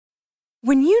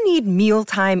When you need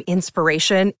mealtime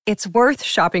inspiration, it's worth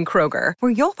shopping Kroger,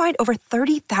 where you'll find over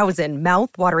 30,000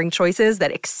 mouth-watering choices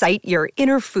that excite your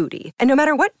inner foodie. And no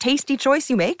matter what tasty choice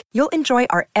you make, you'll enjoy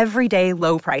our everyday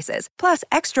low prices, plus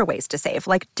extra ways to save,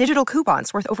 like digital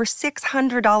coupons worth over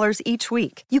 $600 each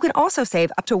week. You can also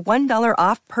save up to $1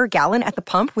 off per gallon at the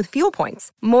pump with fuel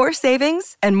points. More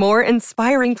savings and more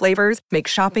inspiring flavors make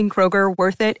shopping Kroger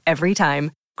worth it every time.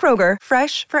 Kroger,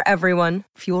 fresh for everyone.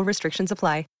 Fuel restrictions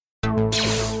apply.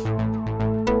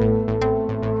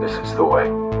 This is the way.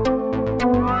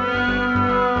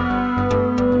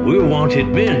 We wanted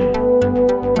men.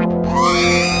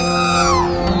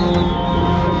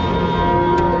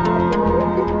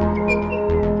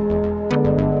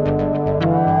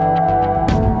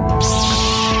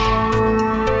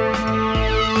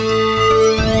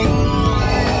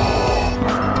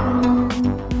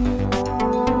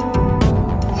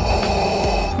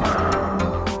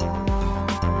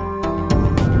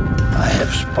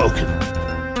 Spoken.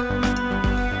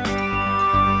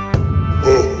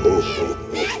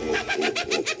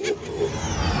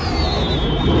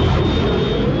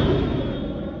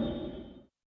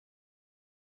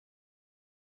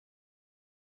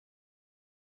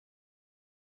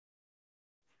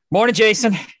 Morning,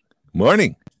 Jason.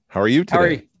 Morning. How are you today? How are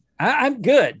you? I'm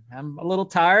good. I'm a little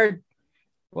tired.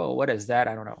 Well, what is that?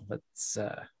 I don't know. Let's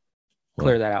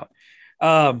clear that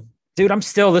out. Dude, I'm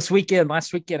still last weekend,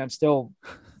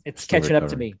 it's catching up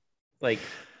to me like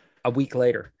a week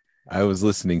later. I was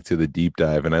listening to the deep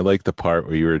dive, and I like the part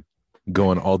where you were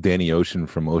going all Danny Ocean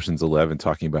from Ocean's 11,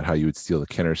 talking about how you would steal the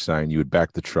Kenner sign. You would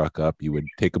back the truck up. You would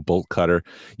take a bolt cutter.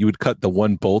 You would cut the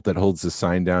one bolt that holds the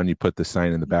sign down. You put the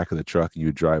sign in the back of the truck, and you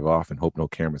would drive off and hope no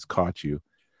cameras caught you.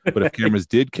 But if cameras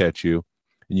did catch you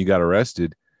and you got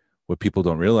arrested, what people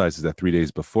don't realize is that 3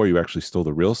 days before, you actually stole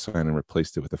the real sign and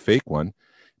replaced it with a fake one.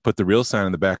 Put the real sign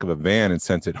in the back of a van and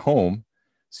sent it home.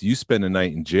 So you spend a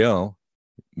night in jail.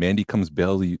 Mandy comes,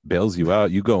 bails you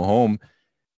out. You go home,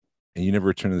 and you never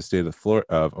return to the state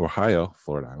of Ohio,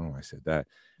 Florida. I don't know why I said that.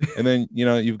 And then,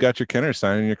 you've got your Kenner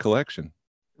sign in your collection.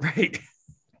 Right.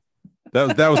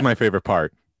 That was my favorite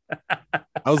part.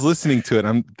 I was listening to it.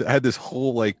 I had this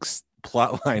whole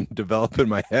plot line develop in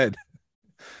my head.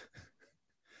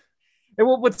 And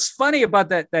what's funny about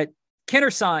that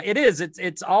Kenner sign,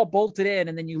 it's all bolted in,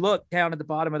 and then you look down at the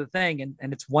bottom of the thing,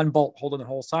 and it's one bolt holding the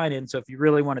whole sign in. So if you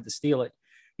really wanted to steal it,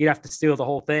 you'd have to steal the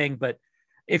whole thing. But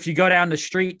if you go down the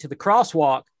street to the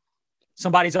crosswalk,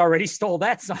 somebody's already stole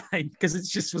that sign because it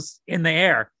just was in the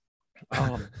air.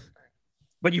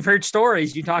 But you've heard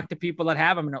stories. You talk to people that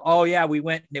have them, and oh yeah, we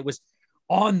went and it was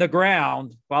on the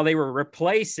ground while they were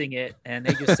replacing it, and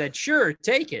they just said, "Sure,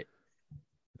 take it."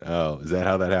 Oh, is that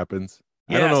how that happens?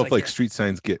 Yeah, I don't know if street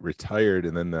signs get retired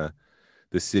and then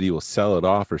the city will sell it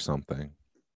off or something.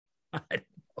 I don't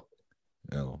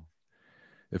know. No.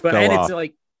 It but fell and off. it's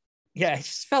like, yeah, it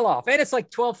just fell off, and it's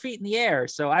like 12 feet in the air.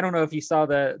 So I don't know if you saw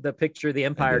the picture of the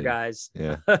Empire guys,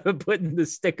 putting the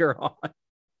sticker on.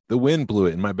 The wind blew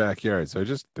it in my backyard, so I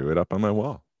just threw it up on my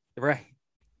wall. Right.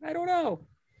 I don't know.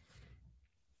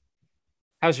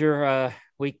 How's your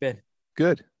week been?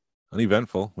 Good,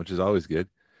 uneventful, which is always good.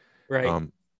 Right.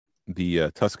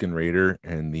 The Tusken Raider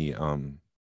and the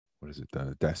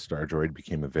the Death Star droid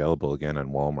became available again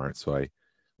on Walmart, so I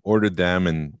ordered them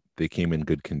and they came in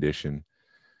good condition,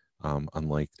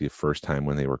 unlike the first time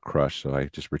when they were crushed. So I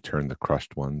just returned the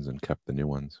crushed ones and kept the new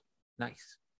ones.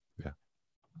 Nice.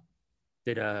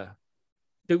 Yeah.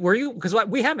 Were you, because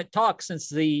we haven't talked since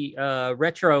the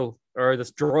retro or the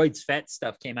droids FET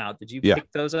stuff came out. Did you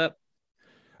pick those up?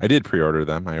 I did pre-order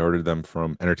them. I ordered them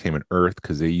from Entertainment Earth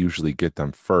because they usually get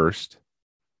them first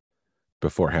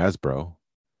before Hasbro.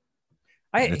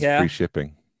 It's free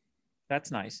shipping. That's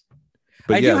nice.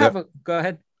 But go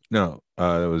ahead. No,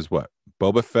 it was what?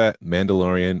 Boba Fett,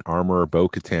 Mandalorian, Armorer,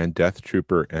 Bo-Katan, Death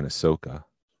Trooper, and Ahsoka.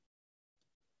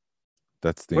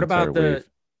 That's the entire wave.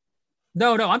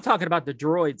 No, I'm talking about the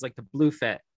droids, like the blue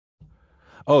FET.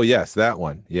 Oh, yes, that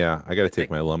one. Yeah, I got to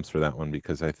take my lumps for that one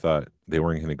because I thought they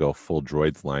weren't going to go full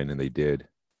droids line, and they did.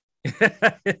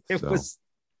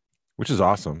 Which is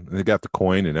awesome. And they got the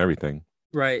coin and everything.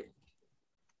 Right.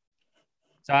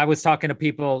 So I was talking to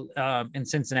people in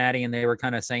Cincinnati, and they were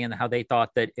kind of saying how they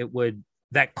thought that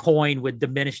that coin would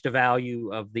diminish the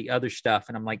value of the other stuff.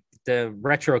 And I'm like, the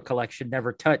retro collection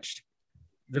never touched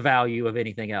the value of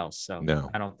anything else. So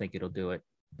no. I don't think it'll do it.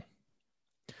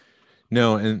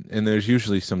 No, and there's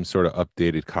usually some sort of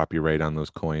updated copyright on those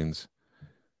coins.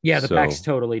 Yeah, the back's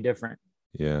totally different.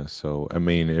 Yeah, so, I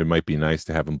mean, it might be nice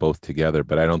to have them both together,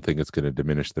 but I don't think it's going to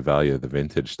diminish the value of the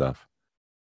vintage stuff.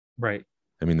 Right.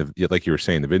 I mean, like you were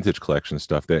saying, the vintage collection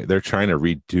stuff, they're trying to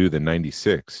redo the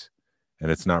 96, and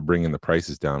it's not bringing the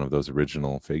prices down of those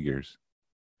original figures.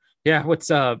 Yeah.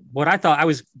 What I thought, I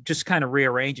was just kind of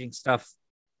rearranging stuff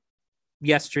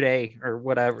yesterday or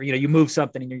whatever. You move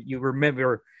something and you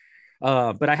remember,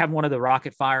 but I have one of the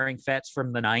rocket firing Fets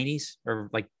from the 90s or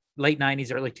like late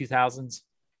 90s, early 2000s.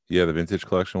 Yeah, the vintage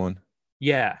collection one.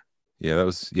 Yeah. Yeah, that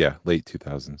was late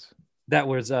 2000s. That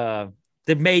was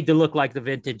they're made to look like the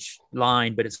vintage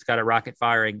line, but it's got a rocket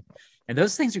firing. And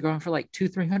those things are going for like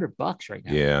 $200-$300 right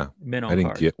now. Yeah. Minimum I didn't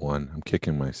card. get one. I'm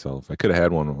kicking myself. I could have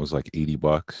had one that was like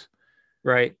 $80.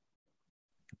 Right.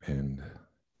 And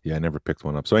yeah, I never picked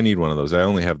one up. So I need one of those. I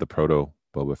only have the proto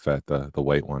Boba Fett, the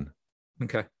white one.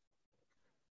 Okay.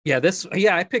 Yeah,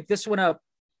 I picked this one up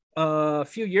a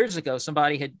few years ago.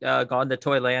 Somebody had gone to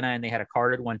Toylanta and they had a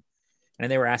carded one,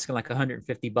 and they were asking like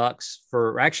 $150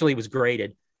 for. Actually, it was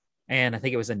graded, and I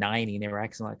think it was a 90. And they were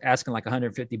asking like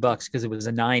 $150 because it was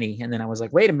a 90. And then I was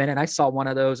like, wait a minute, I saw one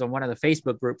of those on one of the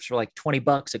Facebook groups for like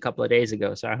 $20 a couple of days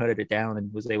ago. So I hunted it down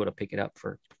and was able to pick it up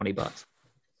for $20.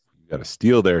 You got a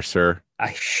steal there, sir.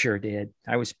 I sure did.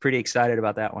 I was pretty excited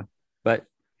about that one, but.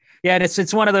 Yeah, and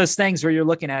it's one of those things where you're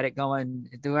looking at it going,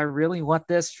 do I really want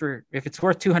this for if it's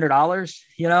worth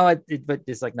 $200? But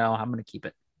it's like, no, I'm going to keep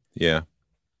it. Yeah.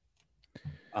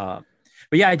 But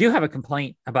yeah, I do have a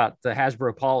complaint about the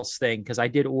Hasbro Pulse thing because I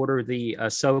did order the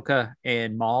Ahsoka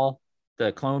and Maul,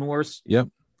 the Clone Wars. Yep.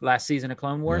 Last season of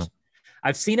Clone Wars. Yep.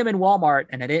 I've seen them in Walmart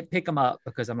and I didn't pick them up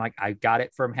because I'm like, I got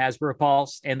it from Hasbro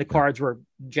Pulse and the cards were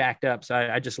jacked up. So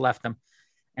I just left them.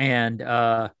 And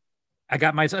I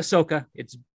got my Ahsoka.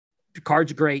 The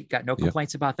card's great. Got no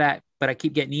complaints about that. But I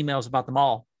keep getting emails about them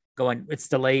all going, it's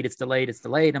delayed.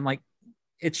 I'm like,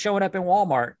 it's showing up in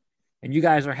Walmart and you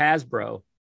guys are Hasbro.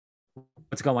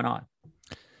 What's going on?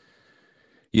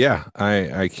 Yeah,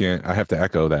 I can't. I have to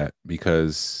echo that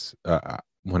because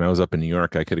when I was up in New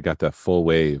York, I could have got that full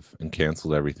wave and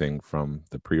canceled everything from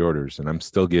the pre-orders. And I'm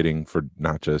still getting, for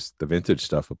not just the vintage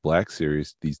stuff, but Black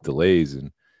Series, these delays.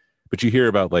 But you hear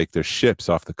about like their ships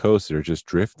off the coast that are just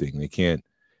drifting. They can't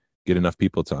get enough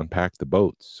people to unpack the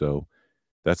boats. So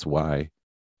that's why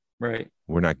we're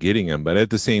not getting them. But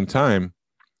at the same time,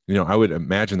 I would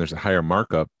imagine there's a higher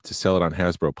markup to sell it on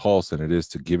Hasbro Pulse than it is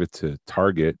to give it to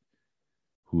Target,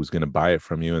 who's going to buy it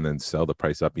from you and then sell the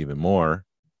price up even more.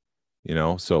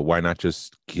 So why not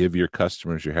just give your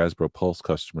customers, your Hasbro Pulse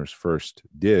customers, first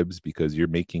dibs, because you're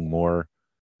making more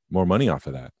money off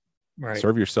of that. Right.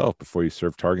 Serve yourself before you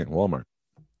serve Target and Walmart.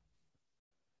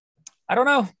 I don't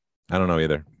know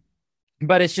either.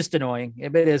 But it's just annoying.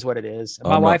 It is what it is.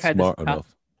 My wife had smart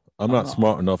enough. I'm not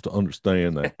smart enough to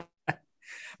understand that.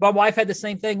 My wife had the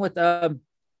same thing with the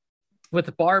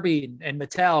Barbie and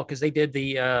Mattel because they did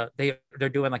they're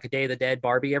doing like a Day of the Dead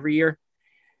Barbie every year,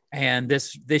 and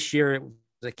this year it was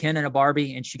a Ken and a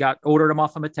Barbie, and she ordered them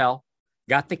off of Mattel,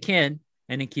 got the Ken,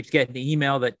 and then keeps getting the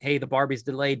email that hey, the Barbie's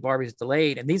delayed,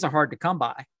 and these are hard to come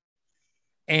by.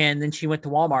 And then she went to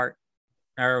Walmart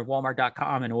or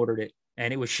Walmart.com and ordered it.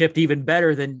 And it was shipped even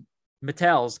better than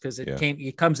Mattel's because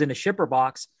it comes in a shipper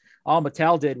box. All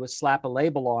Mattel did was slap a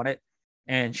label on it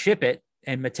and ship it.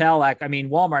 And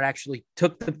Walmart actually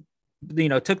took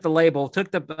the label, took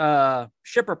the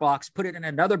shipper box, put it in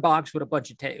another box with a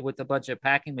bunch of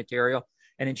packing material,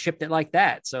 and then shipped it like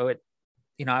that. So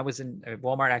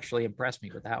Walmart actually impressed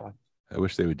me with that one. I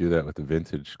wish they would do that with the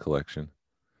vintage collection.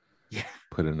 Yeah.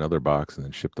 Put in another box and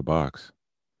then ship the box.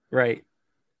 Right.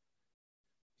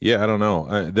 Yeah, I don't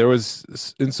know. There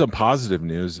was, in some positive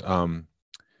news, one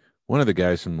of the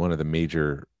guys from one of the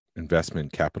major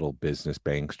investment capital business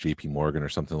banks, JP Morgan or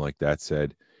something like that,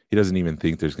 said he doesn't even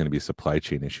think there's going to be a supply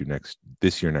chain issue next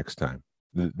time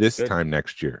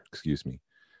next year, excuse me.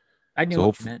 I knew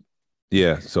what you meant.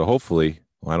 Yeah, so hopefully,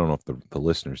 well, I don't know if the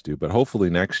listeners do, but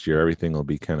hopefully next year everything will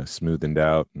be kind of smoothened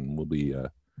out and we'll be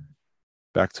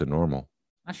back to normal.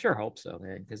 I sure hope so,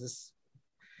 man, because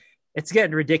it's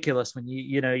getting ridiculous when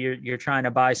you're trying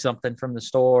to buy something from the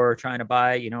store, trying to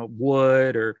buy,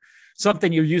 wood or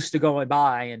something you're used to going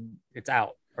by and it's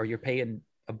out or you're paying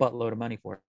a buttload of money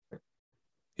for it.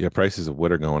 Yeah. Prices of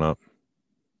wood are going up.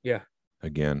 Yeah.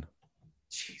 Again.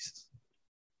 Jesus.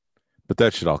 But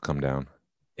that should all come down.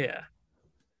 Yeah.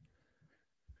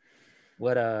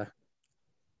 What,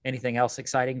 anything else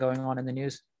exciting going on in the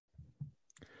news?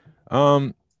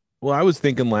 Well, I was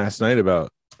thinking last night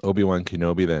about Obi-Wan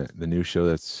Kenobi, the new show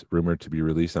that's rumored to be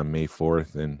released on May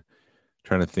 4th, and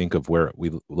trying to think of where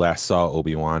we last saw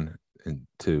Obi-Wan and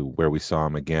to where we saw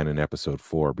him again in episode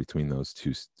 4 between those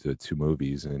two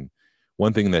movies. And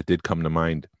one thing that did come to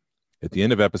mind at the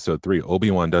end of episode 3,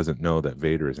 Obi-Wan doesn't know that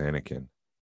Vader is Anakin.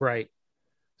 Right.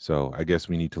 So I guess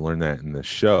we need to learn that in the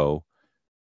show.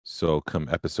 So come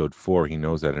episode 4, he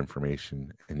knows that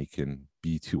information and he can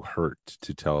be too hurt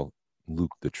to tell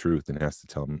Luke the truth and has to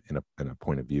tell him in a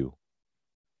point of view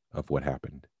of what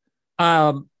happened.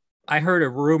 I heard a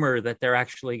rumor that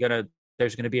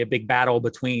there's gonna be a big battle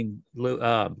between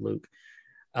Luke,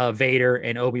 Vader,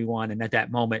 and Obi-Wan, and at that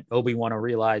moment, Obi-Wan will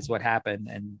realize what happened,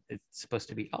 and it's supposed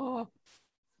to be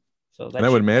So and I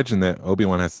would imagine that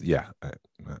Obi-Wan has,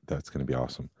 that's going to be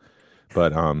awesome.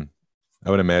 But I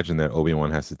would imagine that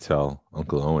Obi-Wan has to tell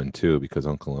Uncle Owen too, because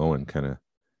Uncle Owen kind of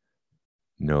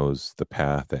knows the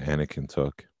path that Anakin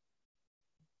took.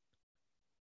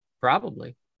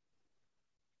 Probably.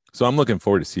 So I'm looking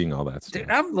forward to seeing all that stuff.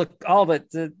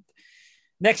 Dude,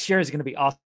 next year is going to be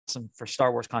awesome for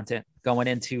Star Wars content going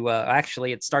into,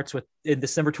 actually it starts in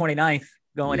December 29th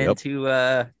going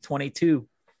into 22.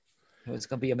 It's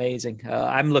going to be amazing.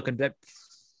 I'm looking at,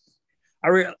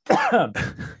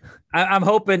 I'm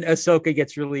hoping Ahsoka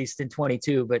gets released in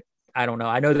 22, but I don't know.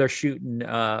 I know they're shooting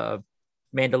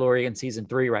Mandalorian season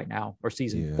 3 right now, or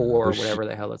season 4, or whatever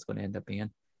the hell it's going to end up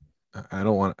being.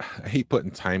 I hate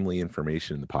putting timely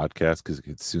information in the podcast because it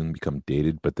could soon become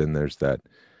dated, but then there's that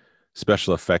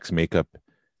special effects makeup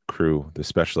crew. The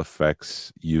special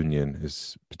effects union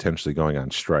is potentially going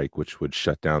on strike, which would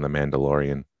shut down the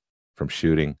Mandalorian from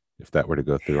shooting if that were to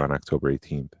go through on October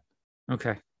 18th.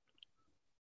 Okay.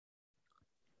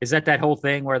 Is that whole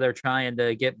thing where they're trying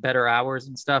to get better hours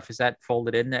and stuff? Is that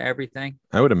folded into everything?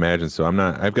 I would imagine so.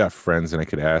 I've got friends and I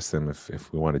could ask them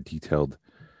if we want a detailed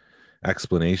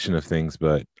explanation of things,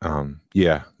 but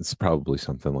it's probably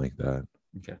something like that.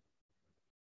 Okay.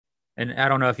 And I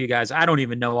don't know if you guys, I don't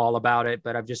even know all about it,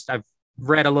 but I've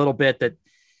read a little bit that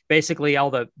basically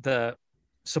all the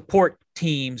support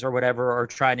teams or whatever are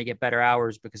trying to get better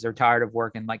hours because they're tired of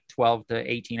working like 12 to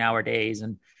 18-hour days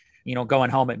and, going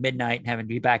home at midnight and having to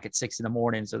be back at 6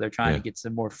 a.m. So they're trying to get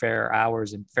some more fair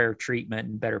hours and fair treatment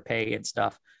and better pay and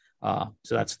stuff. So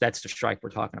that's the strike we're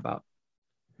talking about.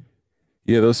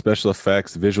 Yeah, those special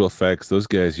effects, visual effects, those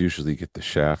guys usually get the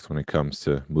shaft when it comes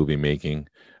to movie making.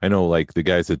 I know like the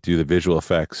guys that do the visual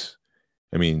effects,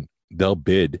 I mean, they'll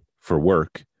bid for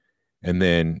work. And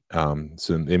then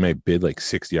so they might bid like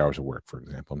 60 hours of work, for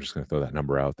example. I'm just going to throw that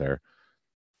number out there.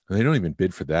 And they don't even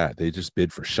bid for that. They just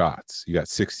bid for shots. You got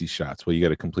 60 shots. Well, you got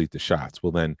to complete the shots.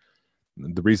 Well, then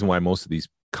the reason why most of these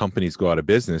companies go out of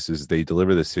business is they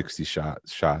deliver the 60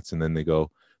 shots and then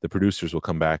the producers will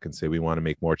come back and say, we want to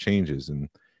make more changes.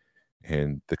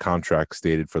 And the contract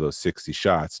stated for those 60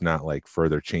 shots, not like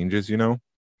further changes,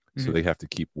 Mm-hmm. So they have to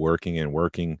keep working and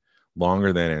working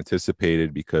longer than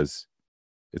anticipated because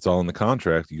it's all in the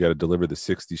contract. You got to deliver the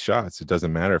 60 shots. It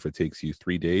doesn't matter if it takes you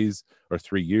 3 days or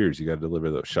 3 years. You got to deliver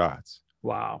those shots.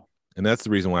 Wow. And that's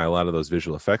the reason why a lot of those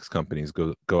visual effects companies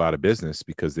go out of business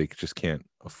because they just can't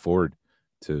afford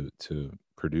to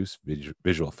produce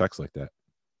visual effects like that.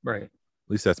 Right. At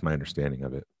least that's my understanding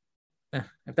of it.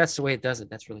 If that's the way it does it,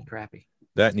 that's really crappy.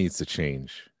 That needs to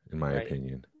change, in my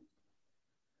opinion.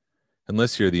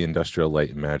 Unless you're the Industrial Light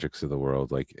and Magics of the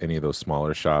world, like any of those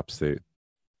smaller shops, they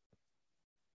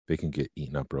can get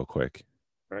eaten up real quick.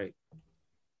 Right.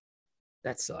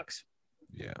 That sucks.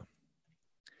 Yeah.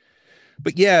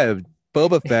 But yeah,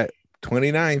 Boba Fett,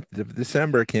 29th of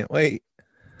December. Can't wait.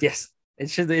 Yes. It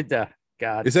should.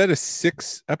 God. Is that a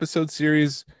 6-episode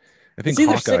series? I think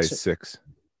Hawkeye is 6.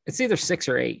 It's either 6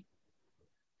 or 8.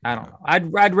 I don't know.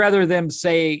 I'd rather them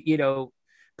say,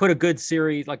 put a good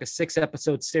series, like a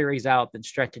 6-episode series out than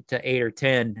stretch it to 8 or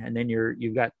 10. And then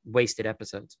you've got wasted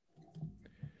episodes.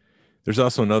 There's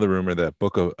also another rumor that the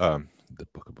Book of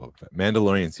Boba Fett,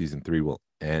 Mandalorian season 3 will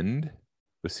end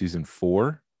with season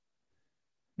 4.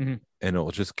 Mm-hmm. And it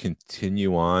will just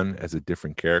continue on as a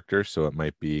different character. So it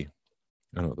might be,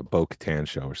 I don't know, the Bo-Katan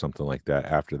show or something like that.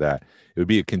 After that, it would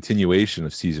be a continuation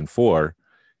of season 4.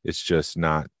 It's just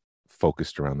not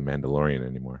focused around the Mandalorian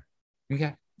anymore.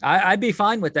 Okay. I'd be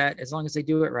fine with that as long as they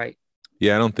do it right.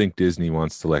 Yeah, I don't think Disney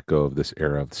wants to let go of this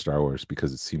era of Star Wars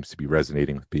because it seems to be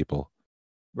resonating with people.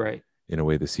 Right. In a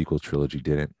way the sequel trilogy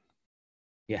didn't.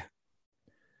 Yeah.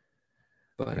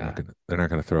 But they're not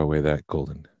gonna throw away that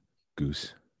golden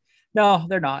goose. No,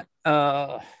 they're not.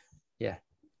 Yeah.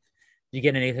 You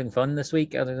get anything fun this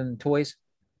week other than toys?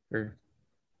 Or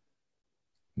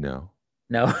no.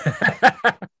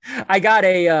 I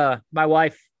got my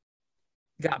wife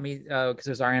got me because it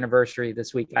was our anniversary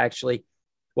this week. I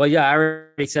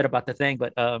already said about the thing,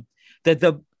 but oh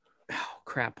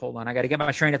crap, hold on. I got to get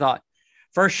my train of thought.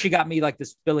 First, she got me like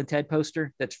this Bill and Ted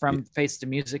poster that's from Face to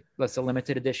Music. That's a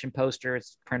limited edition poster.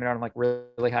 It's printed on like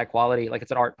really high quality, like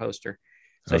it's an art poster.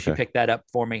 So she picked that up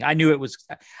for me. I knew it was,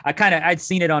 I'd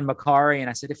seen it on Macari, and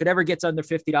I said, if it ever gets under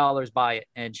 $50, buy it.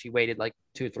 And she waited like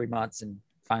 2 or 3 months, and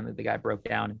finally the guy broke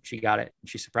down and she got it, and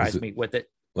she surprised me with it.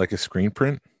 Like a screen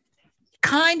print?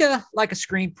 Kind of like a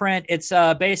screen print. It's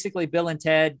basically Bill and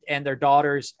Ted and their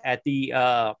daughters at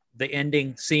the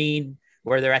ending scene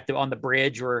where they're on the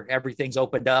bridge where everything's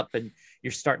opened up and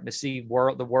you're starting to see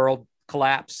the world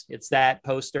collapse. It's that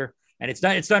poster. And it's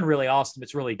done really awesome.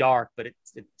 It's really dark, but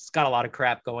it's got a lot of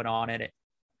crap going on in it.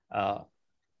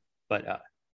 But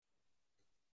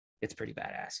it's pretty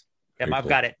badass. And I've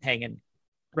got it hanging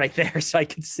right there so I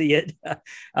can see it.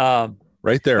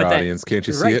 Right there, audience. Can't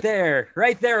you see it?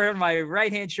 Right there on my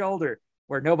right-hand shoulder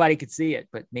where nobody could see it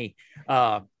but me.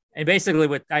 And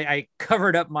basically I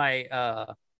covered up my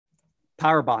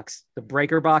power box, the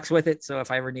breaker box with it. So if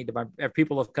I ever need to, if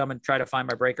people have come and try to find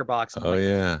my breaker box,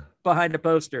 behind the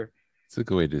poster. It's a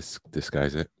good way to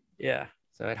disguise it. Yeah.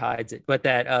 So it hides it. But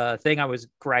that thing I was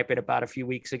griping about a few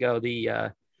weeks ago,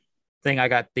 the thing I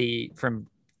got from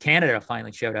Canada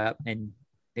finally showed up, and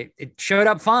it showed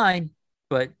up fine.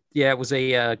 But yeah, it was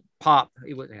a pop.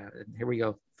 It was, here we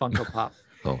go. Funko Pop.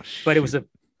 But it was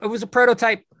a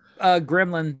prototype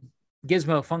Gremlin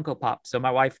Gizmo Funko Pop. So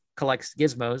my wife collects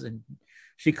Gizmos, and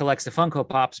she collects the Funko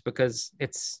Pops because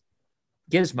it's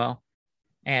Gizmo.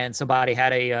 And somebody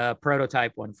had a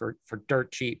prototype one for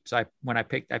dirt cheap. So I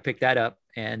picked that up,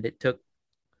 and it took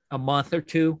a month or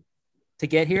 2 to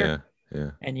get here.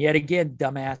 Yeah. And yet again,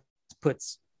 dumbass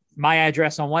puts my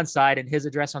address on one side and his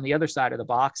address on the other side of the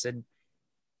box. And,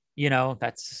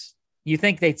 you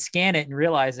think they'd scan it and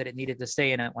realize that it needed to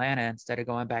stay in Atlanta instead of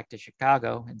going back to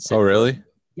Chicago. And oh, really?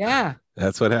 Yeah.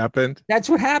 That's what happened? That's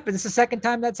what happened. It's the second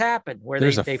time that's happened. Where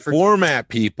there's a format,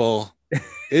 people.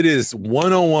 It is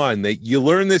 101. You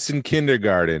learn this in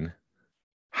kindergarten,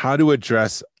 how to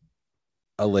address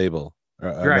a label or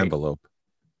an envelope.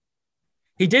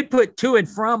 He did put to and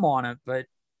from on it, but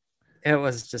it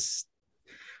was just,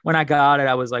 when I got it,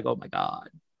 I was like, oh my God.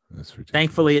 That's ridiculous.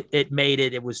 Thankfully it made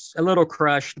it. It was a little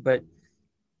crushed, but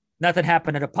nothing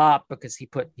happened to the pop because he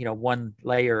put, one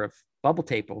layer of bubble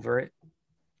tape over it.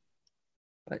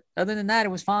 But other than that, it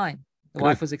was fine. The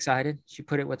wife was excited. She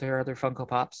put it with her other Funko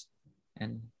Pops.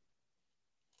 And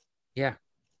yeah,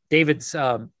 David's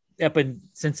up in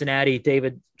Cincinnati,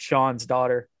 David Sean's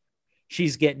daughter,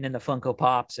 she's getting in the Funko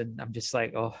Pops. And I'm just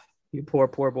like, oh, you poor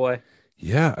boy.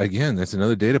 Yeah, again, that's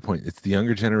another data point. It's the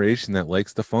younger generation that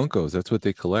likes the Funkos. That's what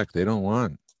they collect. They don't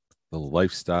want the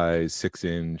life-size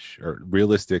 6-inch or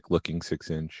realistic-looking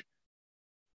 6-inch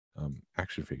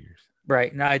action figures.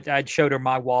 Right. And I showed her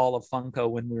my wall of Funko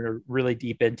when we were really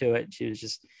deep into it. She was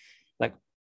just like,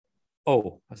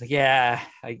 oh, I was like, yeah,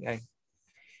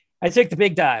 I took the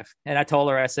big dive. And I told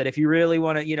her, I said, if you really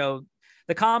want to,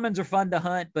 the commons are fun to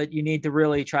hunt, but you need to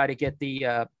really try to get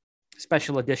the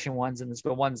special edition ones, and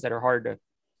the ones that are hard to,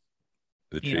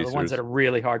 the ones that are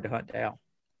really hard to hunt down.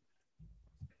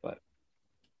 But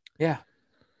yeah,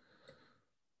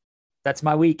 that's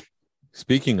my week.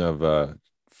 Speaking of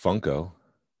Funko,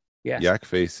 yes. Yak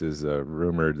Face is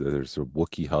rumored that there's a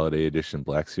Wookiee Holiday Edition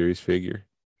Black Series figure.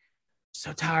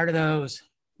 So tired of those.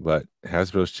 But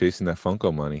Hasbro's chasing that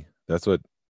Funko money. That's what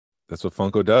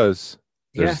Funko does.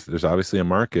 There's obviously a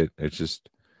market. It's just,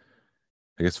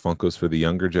 I guess Funko's for the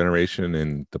younger generation,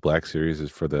 and the Black Series is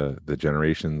for the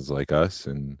generations like us.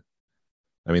 And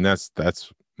I mean, that's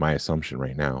my assumption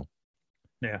right now.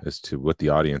 Yeah. As to what the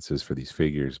audience is for these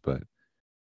figures, but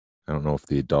I don't know if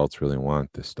the adults really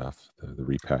want this stuff, the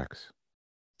repacks.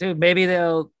 Dude, maybe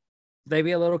a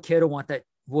little kid will want that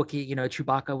Wookiee,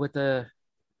 Chewbacca with the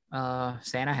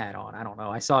Santa hat on. I don't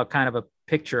know. I saw kind of a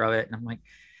picture of it, and I'm like,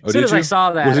 as soon as I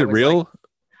saw that, was it real? Like,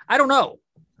 I don't know.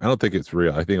 I don't think it's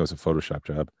real. I think it was a Photoshop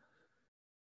job.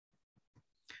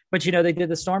 But they did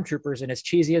the Stormtroopers, and as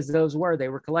cheesy as those were, they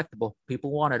were collectible. People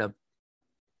wanted them.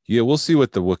 Yeah, we'll see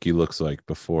what the Wookiee looks like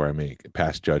before I make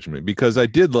pass judgment, because I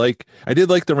did like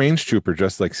the Range Trooper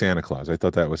dressed like Santa Claus. I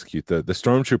thought that was cute. The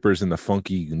Stormtroopers in the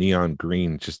funky neon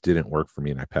green just didn't work for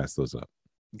me, and I passed those up.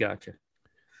 Gotcha.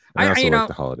 I also like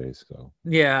the holidays, so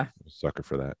yeah, I'm a sucker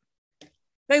for that.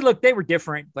 They were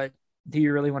different, but do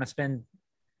you really want to spend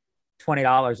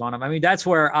 $20 on them? I mean, that's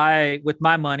where with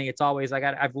my money, it's always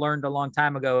I've learned a long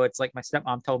time ago. It's like my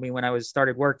stepmom told me when I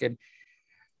started working.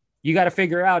 You got to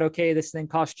figure out, okay, this thing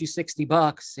cost you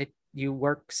 $60. You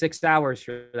work 6 hours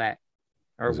for that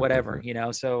or whatever,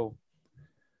 so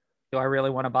do I really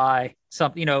want to buy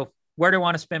something, where do I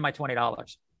want to spend my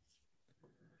 $20?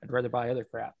 I'd rather buy other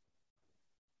crap.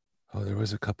 Oh, there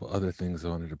was a couple other things I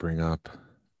wanted to bring up.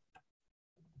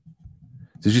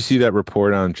 Did you see that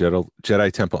report on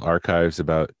Jedi Temple Archives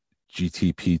about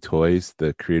GTP Toys,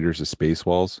 the creators of Space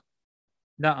Walls?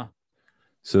 No.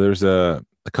 So there's a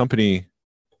company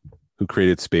who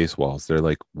created Space Walls. They're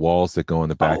like walls that go on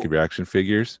the back of your action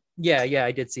figures. Yeah,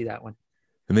 I did see that one.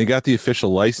 And they got the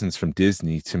official license from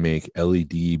Disney to make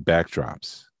LED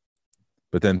backdrops.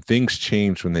 But then things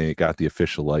changed when they got the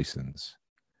official license,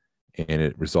 and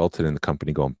it resulted in the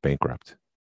company going bankrupt.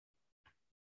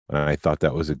 And I thought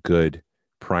that was a good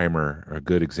primer or a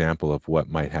good example of what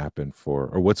might happen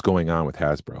or what's going on with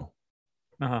Hasbro.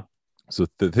 Uh-huh. So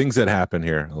the things that happen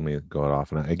here, let me go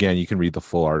off. And again, you can read the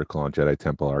full article on Jedi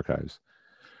Temple Archives.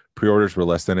 Pre-orders were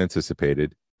less than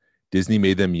anticipated. Disney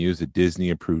made them use a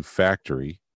Disney-approved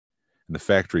factory, and the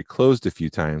factory closed a few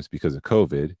times because of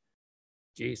COVID.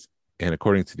 Jeez. And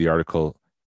according to the article,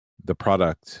 the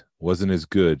product wasn't as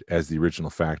good as the original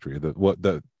factory.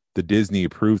 The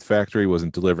Disney-approved factory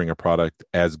wasn't delivering a product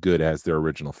as good as their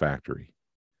original factory.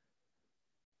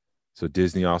 So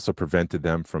Disney also prevented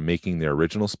them from making their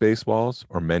original Space Walls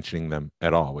or mentioning them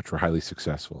at all, which were highly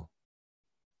successful.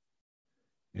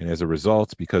 And as a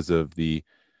result, because of the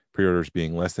pre-orders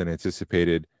being less than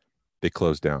anticipated, they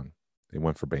closed down. They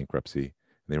went for bankruptcy.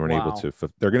 They weren't able to.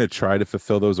 They're going to try to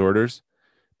fulfill those orders,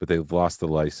 but they've lost the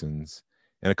license.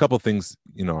 And a couple of things,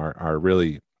 are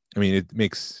really. I mean,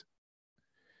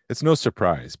 it's no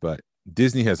surprise, but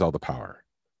Disney has all the power.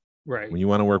 Right. When you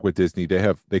want to work with Disney,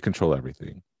 they control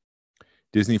everything.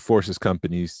 Disney forces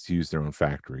companies to use their own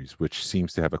factories, which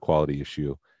seems to have a quality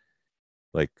issue,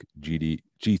 like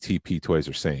GTP Toys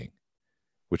are saying,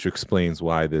 which explains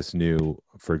why this new,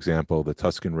 for example, the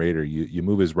Tusken Raider, you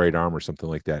move his right arm or something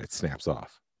like that, it snaps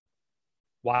off.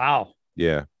 Wow.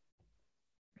 Yeah.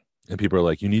 And people are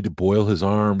like, you need to boil his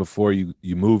arm before you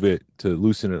move it to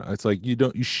loosen it. It's like, you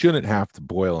shouldn't have to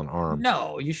boil an arm.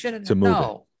 No, you shouldn't to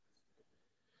move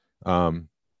it.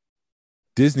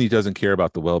 Disney doesn't care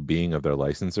about the well-being of their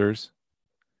licensors.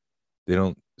 They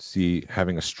don't see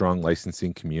having a strong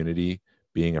licensing community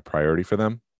being a priority for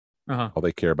them. Uh-huh. All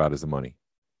they care about is the money.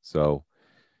 So,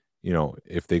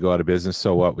 if they go out of business,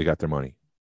 so what? We got their money.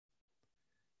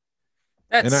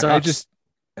 That and sucks.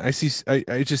 I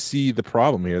just see the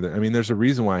problem here. I mean, there's a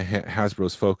reason why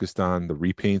Hasbro's focused on the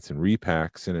repaints and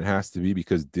repacks, and it has to be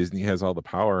because Disney has all the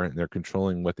power and they're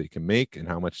controlling what they can make and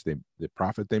how much the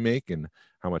profit they make and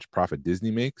how much profit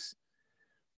Disney makes.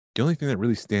 The only thing that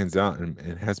really stands out and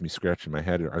has me scratching my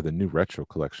head are the new retro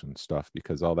collection stuff,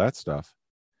 because all that stuff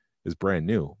is brand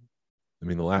new. I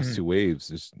mean, the last two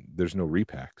waves, there's no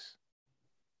repacks.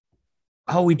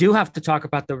 Oh, we do have to talk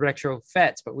about the retro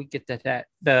fets, but we get that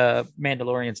the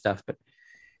Mandalorian stuff. But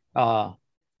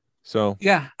so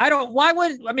yeah,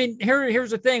 here's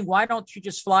the thing. Why don't you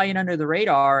just fly in under the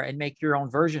radar and make your own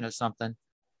version of something,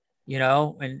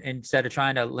 and instead of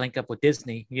trying to link up with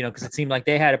Disney, because it seemed like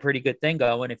they had a pretty good thing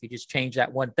going. If you just change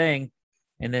that one thing,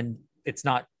 and then it's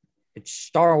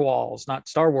Star Walls, not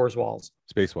Star Wars walls,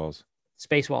 Space Walls.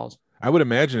 I would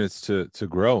imagine it's to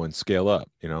grow and scale up.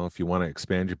 If you want to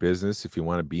expand your business, if you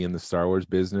want to be in the Star Wars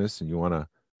business and you want to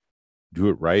do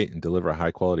it right and deliver a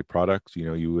high quality product,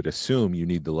 you would assume you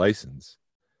need the license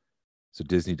so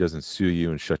Disney doesn't sue you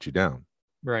and shut you down.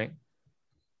 Right.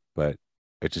 But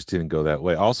it just didn't go that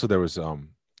way. Also, there was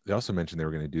they also mentioned they were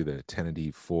going to do the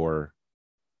 10D4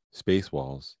 Space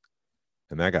Walls,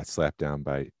 and that got slapped down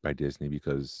by Disney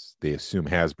because they assume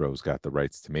Hasbro's got the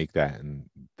rights to make that. And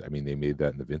I mean, they made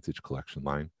that in the vintage collection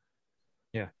line.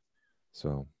 Yeah.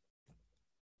 So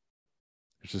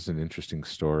it's just an interesting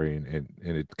story, and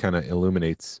it kind of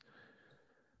illuminates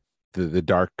the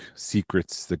dark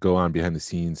secrets that go on behind the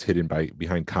scenes, hidden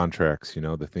behind contracts,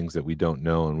 the things that we don't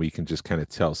know. And we can just kind of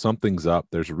tell something's up.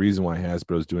 There's a reason why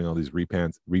Hasbro's doing all these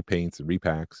repaints and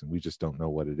repacks, and we just don't know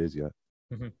what it is yet.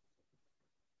 Mm-hmm.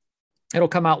 It'll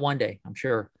come out one day, I'm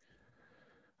sure.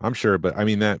 But I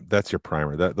mean, that's your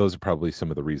primer. Those are probably some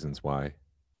of the reasons why.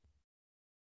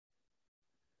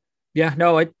 Yeah,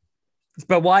 no,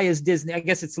 but why is Disney? I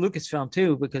guess it's Lucasfilm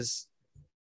too, because,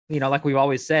 like we've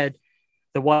always said,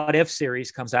 the What If series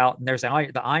comes out and there's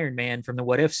the Iron Man from the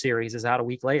What If series is out a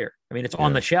week later. I mean, it's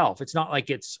on the shelf. It's not like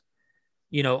it's,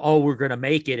 we're going to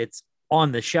make it. It's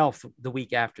on the shelf the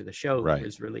week after the show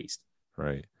is released.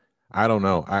 Right. I don't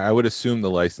know. I would assume the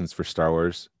license for Star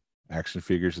Wars action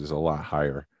figures is a lot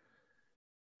higher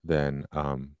than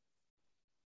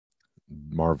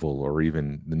Marvel or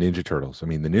even the Ninja Turtles. I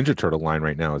mean, the Ninja Turtle line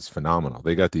right now is phenomenal.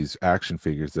 They got these action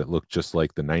figures that look just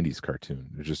like the 90s cartoon.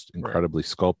 They're just incredibly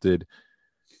sculpted.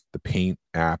 The paint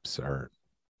apps are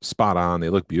spot on. They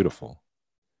look beautiful.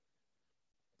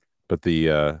 But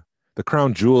the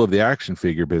crown jewel of the action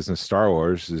figure business, Star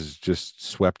Wars, is just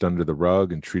swept under the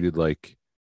rug and treated like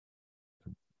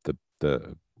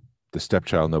the the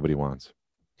stepchild nobody wants.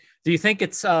 Do you think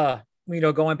it's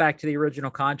going back to the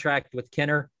original contract with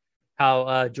Kenner,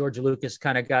 how George Lucas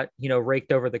kind of got,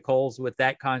 raked over the coals with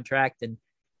that contract, and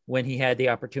when he had the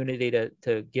opportunity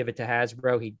to give it to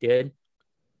Hasbro, he did,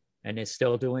 and is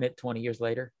still doing it 20 years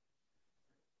later?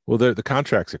 Well, the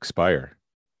contracts expire.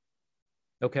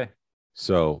 Okay.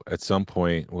 So at some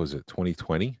point, was it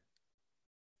 2020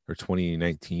 or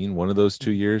 2019? One of those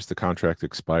 2 years, the contract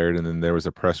expired, and then there was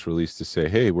a press release to say,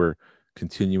 hey, we're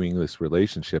continuing this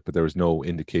relationship, but there was no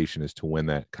indication as to when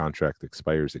that contract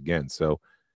expires again. So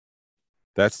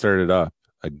that started up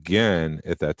again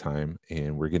at that time,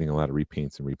 and we're getting a lot of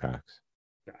repaints and repacks.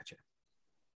 Gotcha.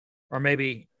 Or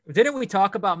maybe didn't we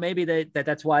talk about maybe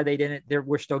that's why they didn't?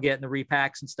 We're still getting the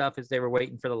repacks and stuff, as they were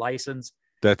waiting for the license.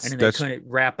 And then they couldn't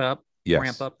ramp up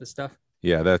the stuff.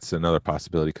 Yeah, that's another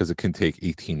possibility, because it can take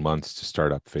 18 months to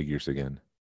start up figures again.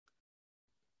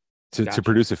 To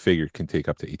produce a figure can take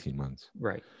up to 18 months.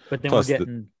 Right. But then Plus we're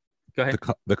getting, go ahead.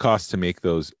 The cost to make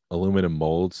those aluminum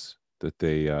molds that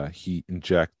they heat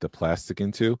inject the plastic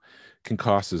into can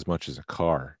cost as much as a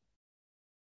car.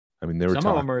 I mean, some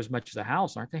of them are as much as a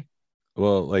house, aren't they?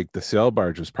 Well, like the sail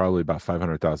barge was probably about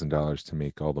 $500,000 to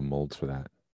make all the molds for that.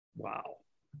 Wow.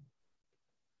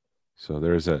 So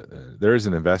there is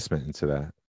an investment into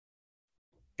that.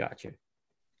 Gotcha.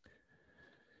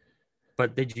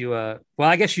 But did you well,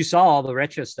 I guess you saw all the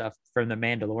retro stuff from the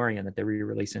Mandalorian that they're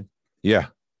re-releasing. Yeah,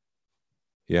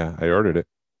 I ordered it.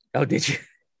 Oh, did you?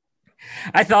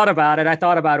 I thought about it. I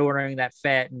thought about ordering that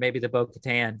Fett and maybe the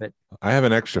Bo-Katan, but I have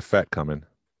an extra Fett coming.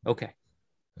 Okay.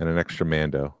 And an extra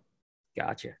Mando.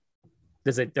 Gotcha.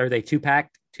 Are they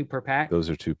 2-packed? 2 per pack? Those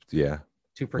are 2, yeah.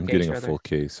 2 per I'm case, getting a full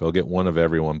case. So I'll get one of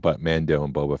everyone but Mando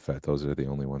and Boba Fett. Those are the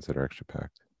only ones that are extra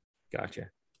packed.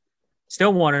 Gotcha.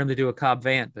 Still wanted them to do a Cobb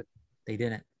Vanth, but they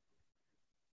didn't.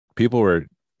 People were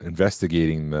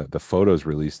investigating the photos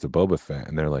released of Boba Fett,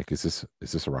 and they're like, is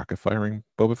this a rocket firing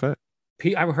Boba Fett?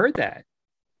 I've heard that.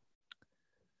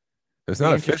 It's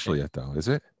not official yet, though, is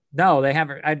it? No, they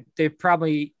haven't. They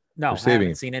probably I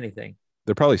haven't seen anything.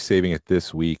 They're probably saving it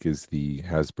this week as the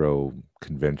Hasbro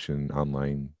convention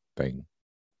online thing.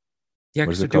 Yeah,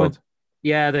 because they're doing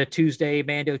the Tuesday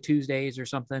Mando Tuesdays or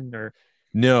something, or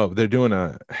no, they're doing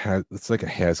it's like a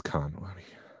HasCon.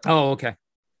 Oh, okay.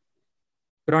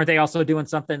 But aren't they also doing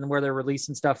something where they're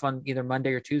releasing stuff on either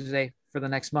Monday or Tuesday for the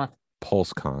next month?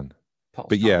 PulseCon.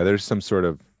 But yeah, there's some sort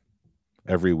of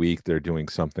every week they're doing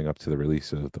something up to the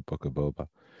release of the Book of Boba,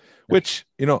 which,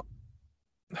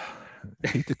 I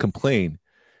hate to complain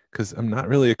because I'm not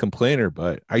really a complainer,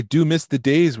 but I do miss the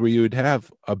days where you would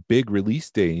have a big release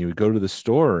day and you would go to the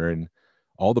store and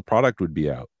all the product would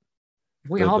be out.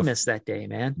 We all miss that day,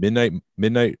 man.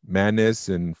 Midnight Madness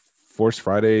and Force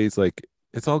Fridays, like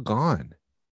it's all gone.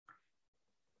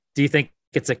 Do you think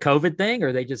it's a COVID thing,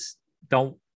 or they just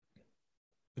don't?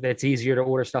 It's easier to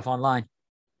order stuff online.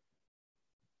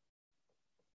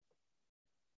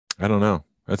 I don't know.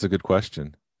 That's a good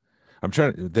question. I'm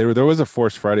trying. There was a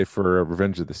Force Friday for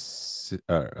Revenge of the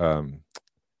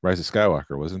Rise of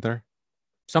Skywalker, wasn't there?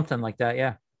 Something like that,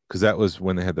 yeah. Because that was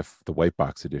when they had the white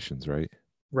box editions, right?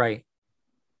 Right.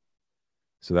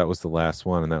 So that was the last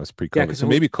one, and that was pre-COVID. Yeah, so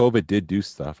maybe COVID did do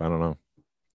stuff. I don't know.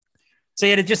 So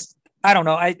it just, I don't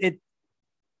know.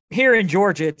 Here in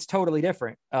Georgia, it's totally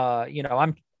different. I don't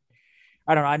know.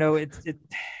 I know it's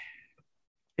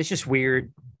just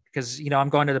weird because, I'm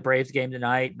going to the Braves game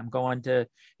tonight, and I'm going to,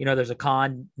 there's a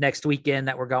con next weekend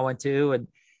that we're going to, and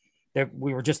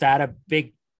we were just at a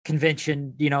big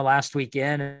convention, last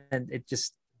weekend, and it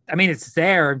just, it's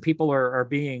there and people are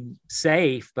being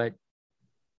safe, but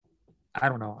I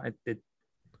don't know.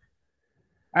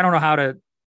 I don't know how to.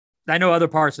 I know other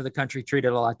parts of the country treat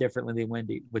it a lot differently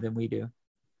than we do.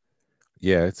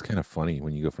 Yeah, it's kind of funny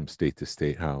when you go from state to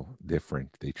state how different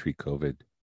they treat COVID.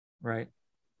 Right.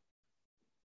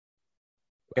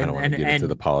 I don't want to get into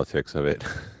the politics of it.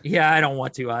 Yeah, I don't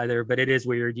want to either, but it is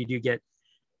weird. You do get,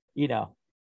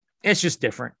 it's just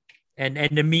different. And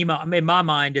to me, in my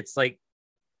mind, it's like,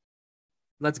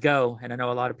 let's go. And I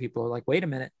know a lot of people are like, wait a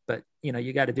minute, but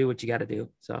you got to do what you got to do.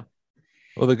 So,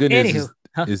 well, the good news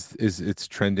is it's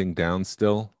trending down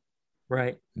still.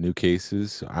 Right. New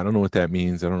cases. I don't know what that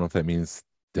means. I don't know if that means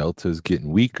Delta's getting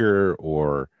weaker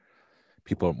or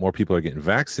more people are getting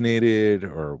vaccinated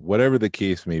or whatever the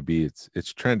case may be.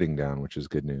 It's trending down, which is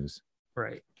good news.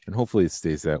 Right. And hopefully it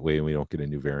stays that way and we don't get a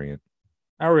new variant.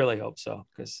 I really hope so,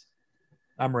 because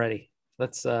I'm ready.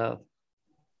 Let's start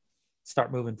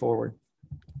moving forward.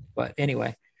 But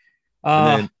anyway,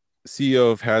 and then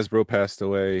CEO of Hasbro passed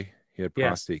away. He had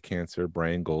prostate cancer,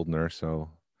 Brian Goldner. So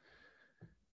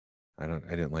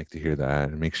I didn't like to hear that.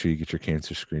 And make sure you get your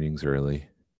cancer screenings early.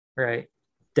 Right.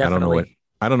 I don't know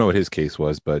Definitely. what his case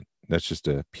was, but that's just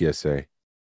a PSA.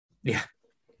 Yeah.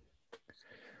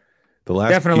 The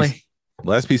Definitely.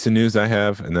 last piece of news I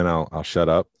have, and then I'll shut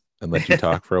up and let you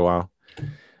talk for a while.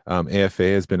 AFA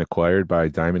has been acquired by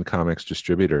Diamond Comics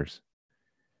Distributors.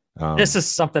 This is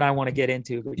something I want to get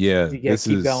into. But Yeah, you this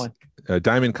keep is going.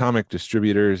 Diamond Comic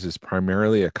Distributors is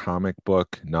primarily a comic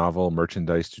book, novel,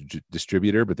 merchandise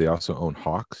distributor, but they also own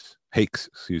Hakes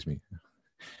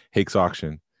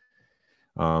Auction.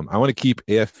 I want to keep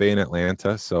AFA in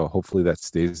Atlanta, so hopefully that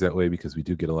stays that way because we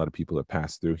do get a lot of people that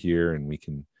pass through here, and we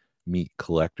can meet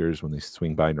collectors when they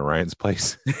swing by Narayan's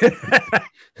place.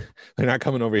 They're not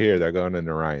coming over here; they're going to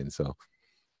Narayan. So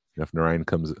if Narayan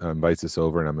comes invites us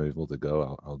over, and I'm able to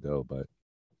go, I'll go. But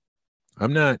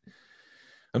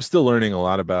I'm still learning a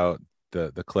lot about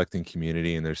the collecting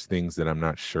community, and there's things that I'm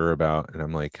not sure about, and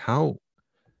I'm like, how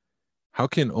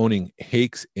can owning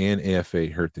Hakes and AFA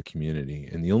hurt the community?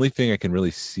 And the only thing I can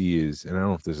really see is, and I don't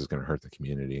know if this is going to hurt the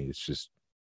community, it's just,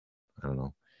 I don't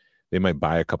know, they might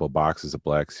buy a couple boxes of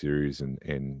Black Series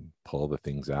and pull the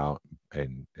things out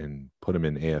and put them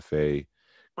in AFA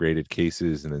graded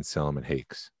cases and then sell them at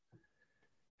Hakes.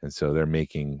 And so they're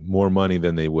making more money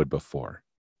than they would before.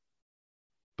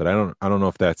 But I don't know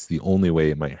if that's the only way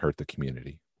it might hurt the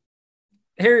community.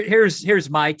 Here's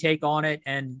my take on it,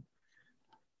 and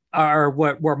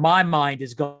where my mind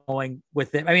is going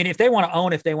with it. I mean, if they want to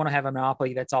own, if they want to have a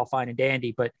monopoly, that's all fine and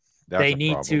dandy, but they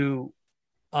need to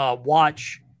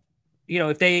watch,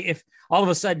 if all of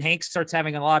a sudden Hank starts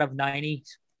having a lot of 90s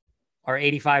or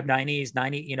 85 90s,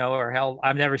 90, or hell,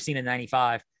 I've never seen a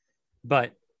 95,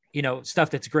 but stuff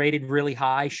that's graded really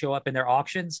high show up in their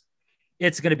auctions,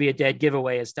 it's going to be a dead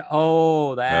giveaway as to,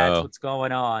 that's what's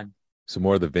going on. So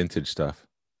more of the vintage stuff.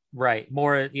 Right.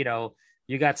 More,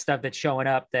 you got stuff that's showing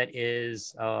up that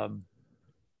is,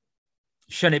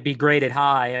 shouldn't be graded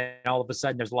high. And all of a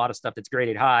sudden there's a lot of stuff that's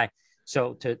graded high.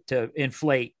 So to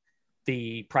inflate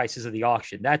the prices of the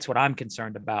auction, that's what I'm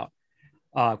concerned about.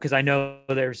 Cause I know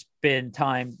there's been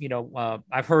time,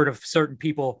 I've heard of certain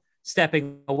people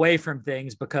stepping away from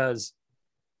things because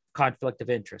conflict of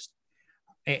interest.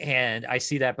 And I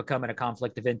see that becoming a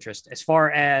conflict of interest. As far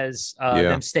as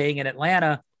them staying in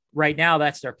Atlanta right now,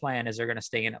 that's their plan, is they're going to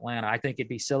stay in Atlanta. I think it'd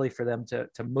be silly for them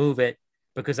to move it,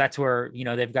 because that's where,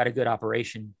 they've got a good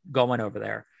operation going over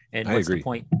there. And what's the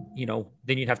point?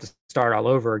 Then you'd have to start all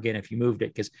over again if you moved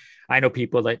it. Cause I know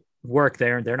people that work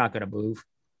there and they're not going to move,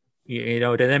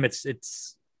 to them,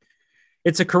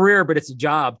 it's a career, but it's a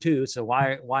job too. So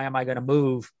why am I going to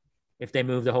move if they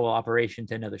move the whole operation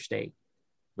to another state?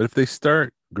 But if they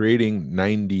start grading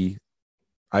 90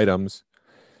 items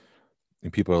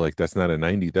and people are like, that's not a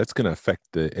 90, that's going to affect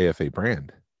the AFA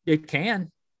brand. It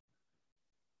can.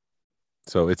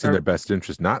 So it's in their best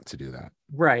interest not to do that.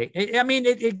 Right.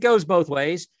 It goes both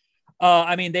ways.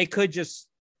 They could just,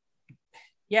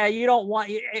 you don't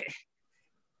want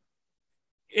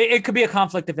it could be a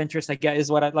conflict of interest, I guess,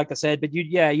 is what I said, but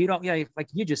you don't, like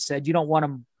you just said, you don't want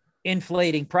them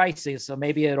inflating prices. So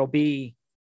maybe it'll be,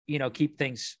 keep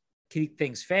things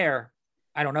fair.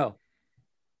 I don't know.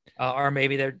 Or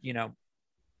maybe they're,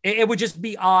 it would just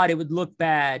be odd. It would look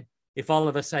bad if all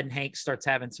of a sudden Hank starts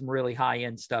having some really high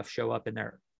end stuff show up in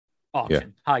their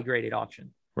auction, high graded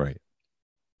auction. Right.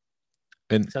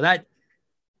 And so that,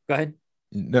 go ahead.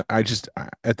 No,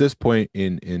 at this point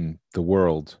in the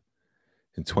world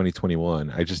in 2021,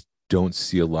 I just don't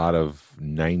see a lot of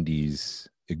 90s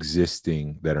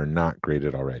existing that are not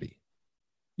graded already.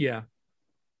 Yeah.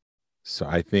 So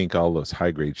I think all those high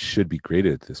grades should be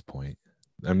graded at this point.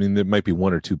 I mean, there might be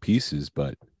one or two pieces,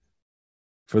 but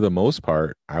for the most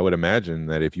part, I would imagine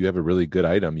that if you have a really good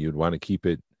item, you would want to keep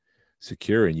it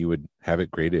secure and you would have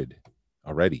it graded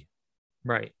already.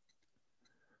 Right.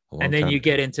 And then you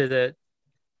get into the,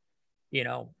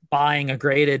 buying a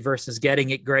graded versus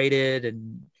getting it graded.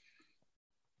 And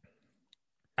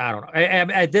I don't know.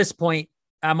 At this point,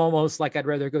 I'm almost like, I'd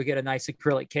rather go get a nice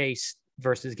acrylic case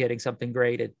versus getting something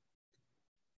graded.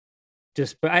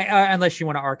 Unless you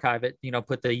want to archive it,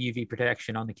 put the UV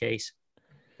protection on the case.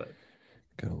 But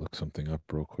gotta look something up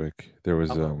real quick. There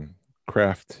was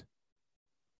Kraft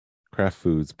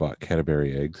Foods bought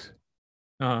Cadbury eggs.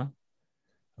 Uh-huh.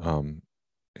 And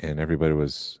everybody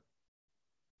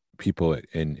people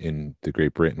in the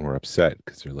Great Britain were upset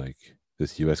because they're like,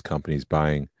 this U.S. company's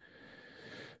buying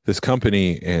this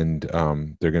company and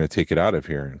they're going to take it out of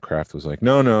here. And Kraft was like,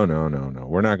 no,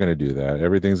 we're not going to do that.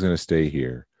 Everything's going to stay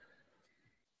here.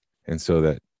 And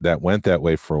so that went that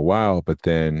way for a while, but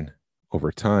then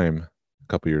over time, a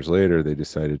couple years later, they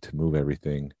decided to move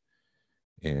everything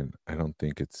and I don't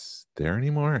think it's there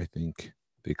anymore. I think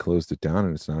they closed it down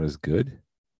and it's not as good.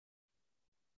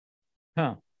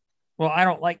 Huh. Well, I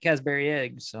don't like Casberry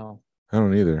eggs, so I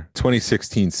don't either.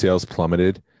 2016 sales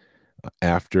plummeted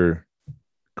after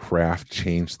Kraft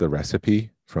changed the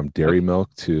recipe from dairy okay.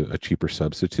 milk to a cheaper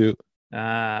substitute.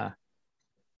 Ah,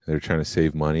 They're trying to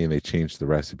save money and they changed the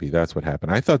recipe. That's what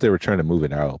happened. I thought they were trying to move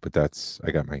it out, but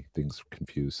I got my things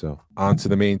confused. So on to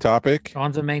the main topic.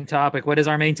 on to the main topic. What is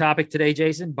our main topic today,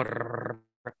 Jason? Brrr.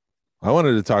 I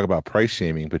wanted to talk about price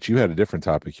shaming, but you had a different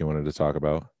topic you wanted to talk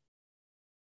about.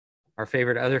 Our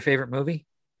other favorite movie?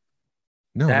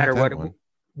 No, That not or that what? one.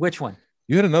 Which one?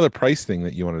 You had another price thing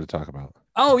that you wanted to talk about.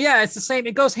 Oh yeah, it's the same.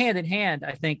 It goes hand in hand,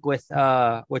 I think, with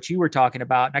what you were talking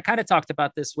about. And I kind of talked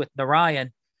about this with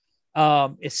Narayan.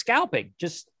 Is scalping.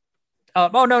 Just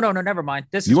oh no, never mind.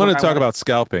 This You is what wanted I to talk wanted. about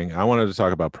scalping. I wanted to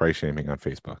talk about price shaming on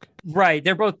Facebook. Right.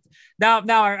 They're both now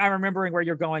I'm remembering where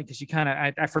you're going because you kind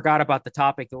of I forgot about the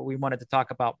topic that we wanted to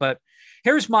talk about. But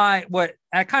here's what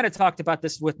I kind of talked about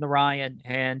this with Narayan,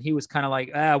 and he was kind of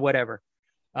like, whatever.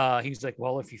 He was like,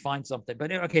 well, if you find something,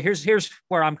 but okay, here's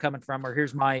where I'm coming from, or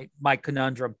here's my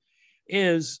conundrum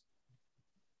is,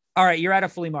 all right, you're at a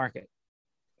flea market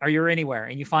or you're anywhere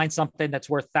and you find something that's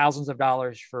worth thousands of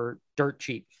dollars for dirt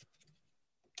cheap.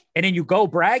 And then you go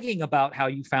bragging about how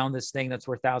you found this thing that's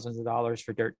worth thousands of dollars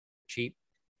for dirt cheap.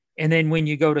 And then when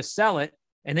you go to sell it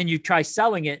and then you try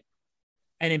selling it,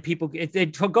 and then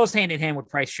it goes hand in hand with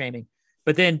price shaming.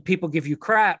 But then people give you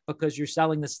crap because you're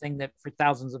selling this thing that for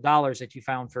thousands of dollars that you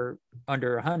found for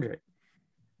under 100.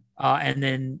 And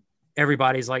then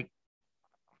everybody's like,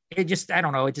 I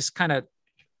don't know. It just kind of,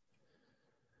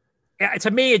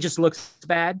 to me, it just looks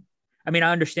bad. I mean,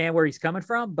 I understand where he's coming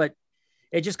from, but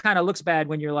it just kind of looks bad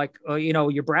when you're like, oh,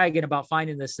 you're bragging about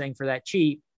finding this thing for that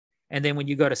cheap. And then when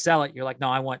you go to sell it, you're like, no,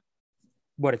 I want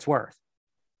what it's worth.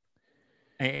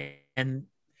 And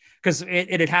because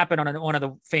it had happened on one of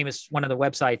the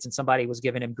websites, and somebody was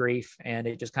giving him grief, and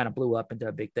it just kind of blew up into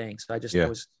a big thing. So I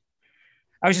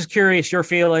was just curious your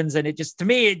feelings, and it just, to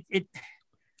me,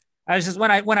 I was just,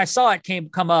 when I saw it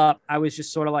come up, I was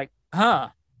just sort of like, huh.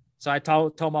 So I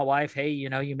told my wife, hey,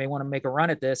 you may want to make a run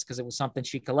at this because it was something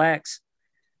she collects.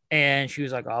 And she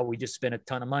was like, oh, we just spent a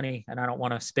ton of money and I don't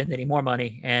want to spend any more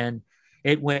money. And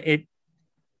he'd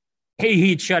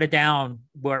shut it down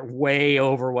way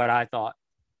over what I thought.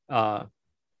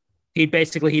 He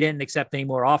didn't accept any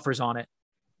more offers on it,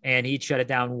 and he'd shut it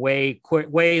down way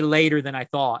later than I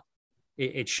thought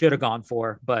it should have gone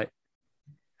for. But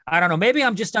I don't know. Maybe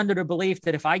I'm just under the belief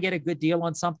that if I get a good deal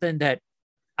on something that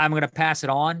I'm going to pass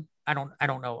it on. I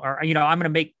don't know. Or, I'm going to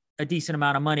make a decent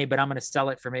amount of money, but I'm going to sell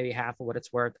it for maybe half of what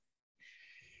it's worth.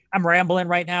 I'm rambling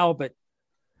right now, but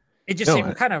it just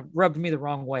kind of rubbed me the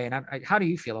wrong way. And how do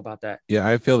you feel about that? Yeah,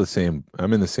 I feel the same.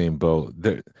 I'm in the same boat.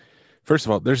 First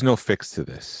of all, there's no fix to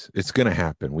this. It's going to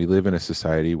happen. We live in a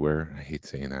society where, I hate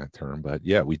saying that term, but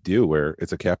yeah, we do, where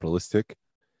it's a capitalistic,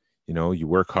 you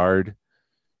work hard.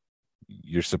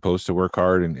 You're supposed to work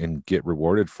hard and get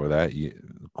rewarded for that. You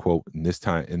quote in this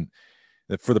time. And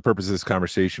for the purpose of this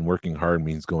conversation, working hard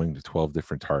means going to 12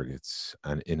 different targets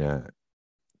in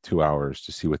 2 hours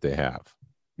to see what they have.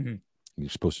 Mm-hmm. You're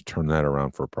supposed to turn that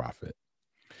around for a profit.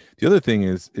 The other thing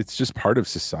is, it's just part of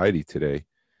society today.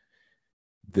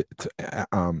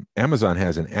 Amazon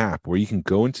has an app where you can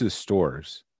go into the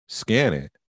stores, scan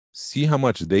it, see how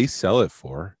much they sell it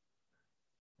for,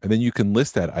 and then you can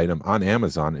list that item on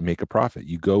Amazon and make a profit.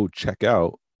 You go check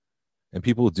out, and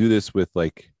people do this with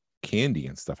like candy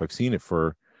and stuff. I've seen it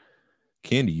for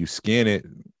candy. You scan it,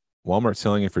 Walmart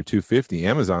selling it for $2.50,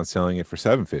 Amazon selling it for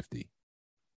 $7.50.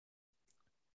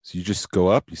 So you just go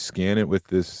up, you scan it with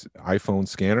this iPhone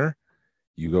scanner,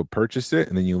 you go purchase it,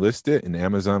 and then you list it, and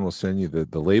Amazon will send you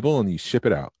the label, and you ship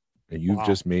it out, and you've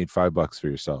just made $5 for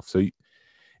yourself. So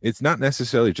it's not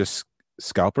necessarily just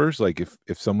scalpers. Like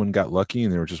if someone got lucky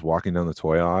and they were just walking down the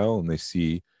toy aisle and they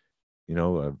see,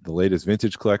 the latest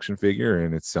vintage collection figure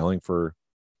and it's selling for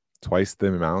twice the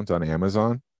amount on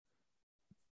Amazon,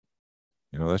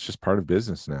 that's just part of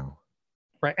business now.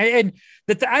 Right. And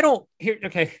I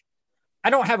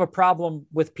don't have a problem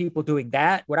with people doing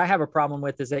that. What I have a problem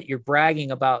with is that you're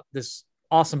bragging about this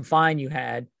awesome find you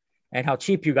had and how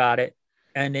cheap you got it,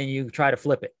 and then you try to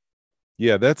flip it.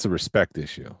 Yeah, that's a respect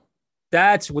issue.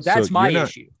 That's my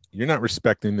issue. You're not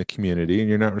respecting the community, and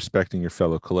you're not respecting your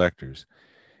fellow collectors.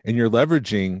 And you're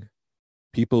leveraging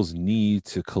people's need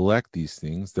to collect these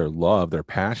things, their love, their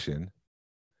passion,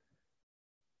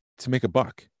 to make a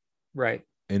buck. Right.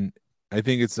 And I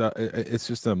think it's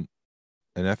just an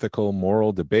ethical,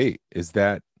 moral debate. Is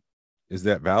that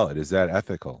valid? Is that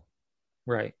ethical?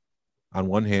 Right. on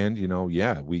one hand,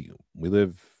 yeah, we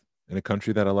live in a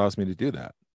country that allows me to do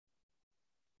that.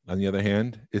 On the other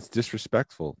hand, it's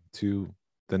disrespectful to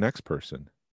the next person.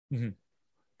 Mm-hmm.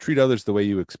 Treat others the way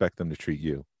you expect them to treat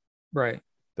you. Right.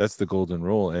 That's the golden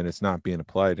rule, and it's not being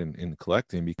applied in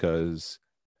collecting because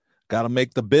gotta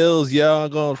make the bills, yo.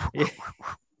 Go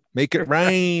make it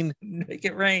rain. Make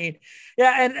it rain.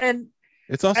 Yeah, and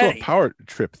it's also a power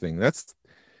trip thing. That's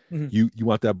mm-hmm. you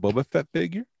want that Boba Fett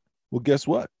figure? Well, guess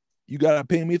what? You gotta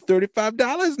pay me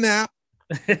 $35 now.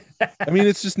 I mean,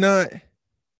 it's just not.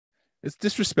 It's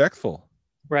disrespectful,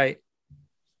 right?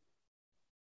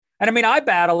 And I mean, I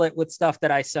battle it with stuff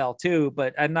that I sell too,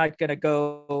 but I'm not gonna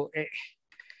go.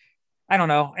 I don't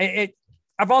know.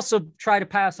 I've also tried to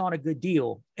pass on a good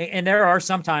deal, and there are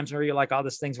some times where you're like, "Oh,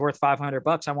 this thing's worth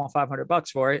 $500. I want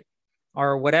 $500 for it,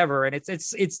 or whatever." And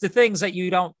it's the things that you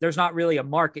don't. There's not really a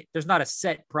market. There's not a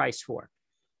set price for.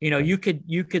 You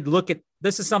could look at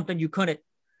this is something you couldn't.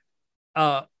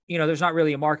 There's not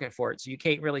really a market for it, so you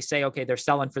can't really say, okay, they're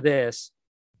selling for this,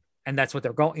 and that's what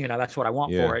they're going. That's what I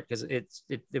want for it because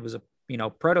it was a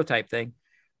prototype thing,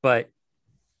 but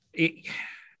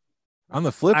on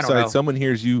the flip side, someone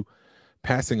hears you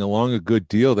passing along a good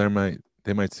deal, they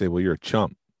might say, well, you're a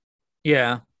chump.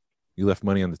 Yeah. You left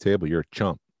money on the table. You're a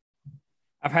chump.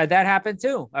 I've had that happen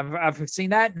too. I've seen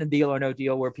that in a Deal or No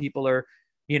Deal where people are,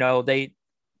 the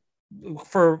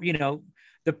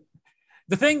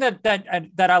thing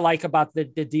that I like about the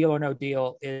Deal or No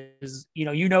Deal is,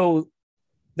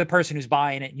 the person who's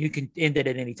buying it, and you can end it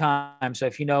at any time. So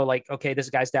if like, okay, this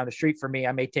guy's down the street from me,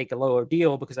 I may take a lower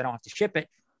deal because I don't have to ship it.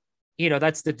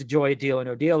 That's the joy of Deal or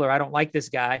No Deal, or I don't like this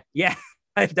guy. Yeah.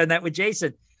 I've done that with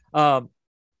Jason.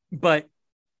 But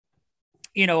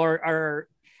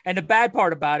and the bad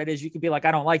part about it is you could be like,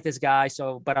 I don't like this guy.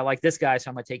 But I like this guy. So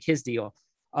I'm going to take his deal.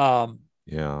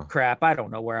 Crap. I don't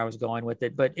know where I was going with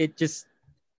it, but it just,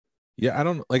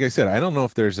 like I said, I don't know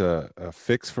if there's a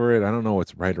fix for it. I don't know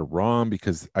what's right or wrong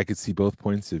because I could see both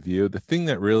points of view. The thing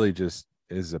that really just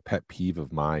is a pet peeve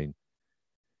of mine,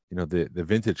 the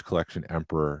vintage collection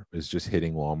Emperor is just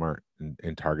hitting Walmart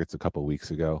and Targets a couple of weeks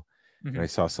ago. Mm-hmm. And I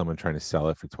saw someone trying to sell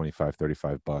it for $25,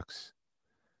 $35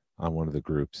 on one of the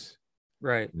groups.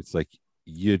 Right. It's like,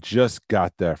 you just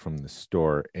got that from the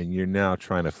store and you're now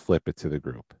trying to flip it to the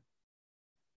group.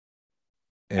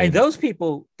 And those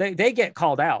people, they get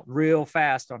called out real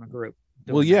fast on a group.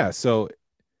 Well, yeah. So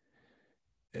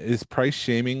is price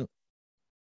shaming,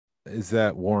 is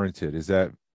that warranted? Is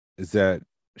that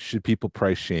should people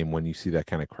price shame when you see that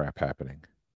kind of crap happening?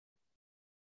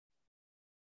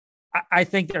 I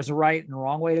think there's a right and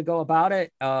wrong way to go about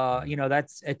it.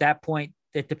 That's at that point,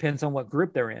 it depends on what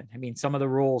group they're in. I mean, some of the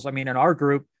rules, in our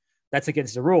group, that's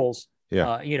against the rules.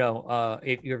 Yeah.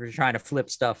 If you're trying to flip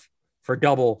stuff for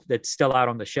double that's still out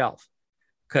on the shelf,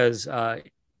 because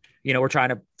we're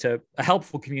trying to a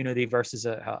helpful community versus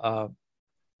a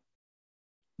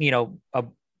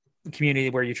community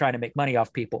where you're trying to make money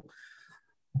off people.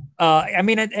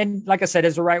 And like I said,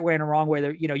 there's a right way and a wrong way.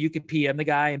 That you could PM the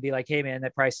guy and be like, hey man,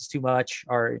 that price is too much.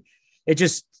 Or it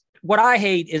just, what I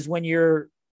hate is when you're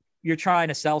trying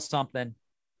to sell something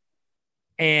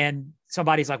and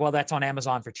somebody's like, well, that's on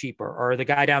Amazon for cheaper, or the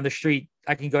guy down the street,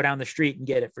 I can go down the street and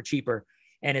get it for cheaper.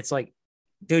 And it's like,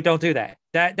 dude, don't do that.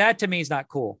 That to me is not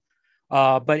cool.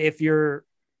 But if you're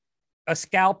a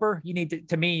scalper, you need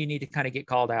to kind of get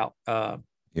called out.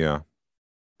 Yeah.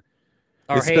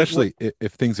 Or, especially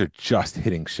if things are just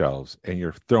hitting shelves and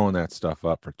you're throwing that stuff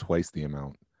up for twice the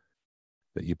amount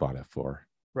that you bought it for.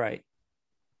 Right.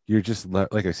 You're just,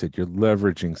 like I said, you're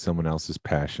leveraging someone else's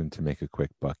passion to make a quick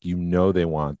buck. They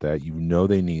want that.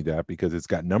 They need that because it's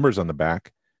got numbers on the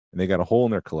back and they got a hole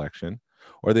in their collection,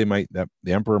 or the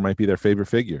Emperor might be their favorite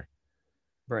figure.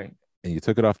 Right. And you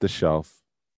took it off the shelf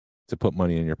to put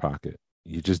money in your pocket.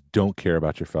 You just don't care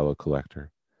about your fellow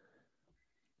collector.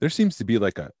 There seems to be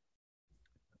like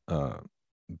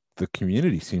the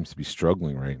community seems to be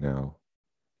struggling right now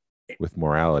with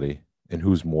morality and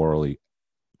who's morally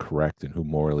correct and who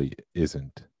morally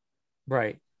isn't.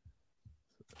 Right.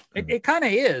 It kind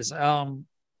of is. And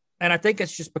I think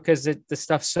it's just because the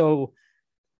stuff's so,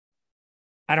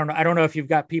 I don't know if you've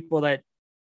got people that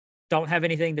don't have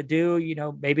anything to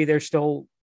do, maybe they're still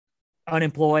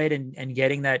unemployed and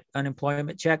getting that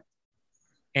unemployment check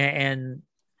and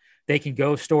they can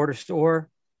go store to store.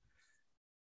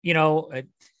 I don't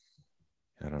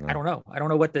know. I don't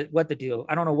know what the deal.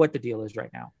 I don't know what the deal is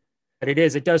right now, but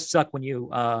it does suck when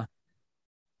you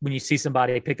see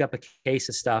somebody pick up a case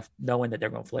of stuff knowing that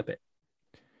they're going to flip it.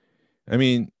 I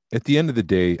mean, at the end of the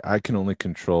day, I can only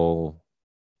control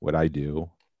what I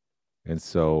do. And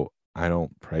so I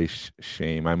don't price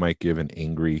shame. I might give an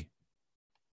angry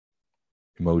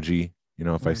emoji,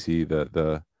 if I see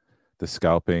the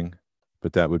scalping,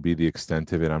 but that would be the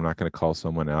extent of it. I'm not going to call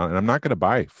someone out, and I'm not going to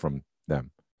buy from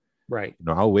them. Right.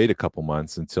 I'll wait a couple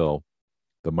months until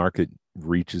the market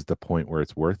reaches the point where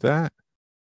it's worth that.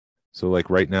 So like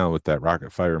right now with that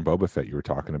Rocket Fire and Boba Fett you were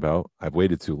talking about, I've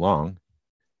waited too long.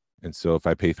 And so if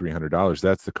I pay $300,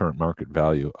 that's the current market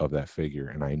value of that figure.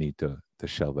 And I need to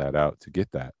shell that out to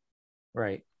get that.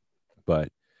 Right. But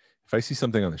if I see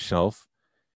something on the shelf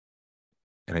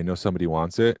and I know somebody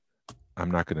wants it, I'm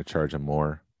not going to charge them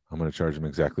more. I'm going to charge them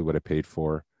exactly what I paid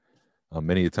for.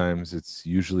 Many times it's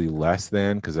usually less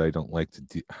than, because I don't like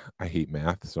to I hate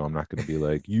math, so I'm not going to be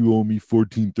like, you owe me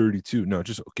 $14.32. No,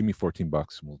 just give me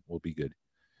 $14 and we'll be good.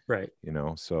 Right.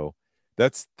 So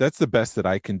that's the best that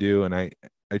I can do. And I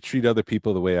treat other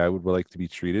people the way I would like to be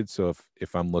treated. So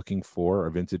if I'm looking for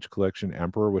a vintage collection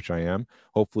Emperor, which I am,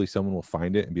 hopefully someone will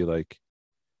find it and be like,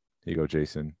 here you go,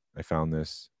 Jason, I found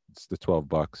this. It's the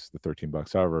 $12, the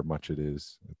 $13, however much it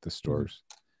is at the stores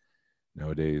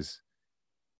nowadays.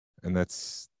 And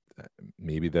that's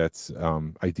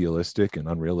idealistic and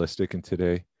unrealistic in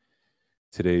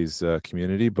today's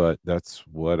community, but that's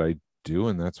what I do,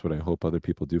 and that's what I hope other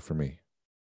people do for me.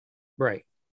 Right.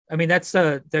 I mean, there's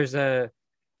a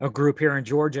group here in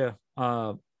Georgia,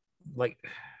 Georgia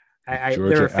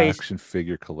Action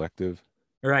Figure Collective.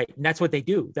 Right, and that's what they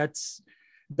do.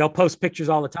 They'll post pictures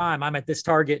all the time. I'm at this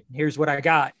Target. Here's what I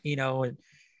got. And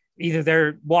either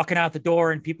they're walking out the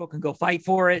door and people can go fight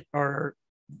for it, or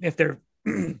if they're,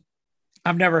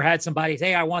 I've never had somebody say,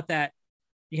 hey, I want that,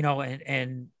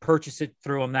 and purchase it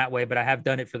through them that way, but I have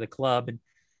done it for the club. And,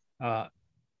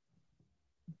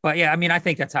 but yeah, I mean, I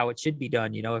think that's how it should be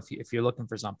done, if you're looking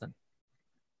for something.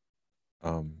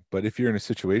 But if you're in a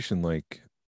situation like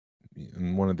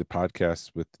in one of the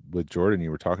podcasts with Jordan,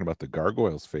 you were talking about the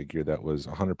Gargoyles figure that was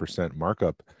 100%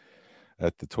 markup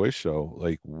at the toy show.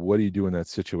 Like, what do you do in that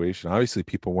situation? Obviously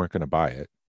people weren't going to buy it.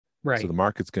 Right. So the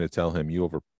market's going to tell him you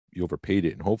overpaid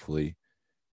it, and hopefully,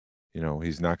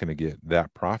 he's not going to get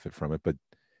that profit from it. But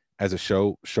as a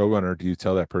showrunner, do you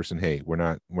tell that person, hey, we're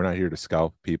not here to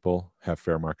scalp people, have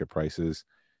fair market prices,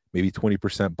 maybe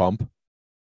 20% bump,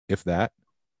 if that?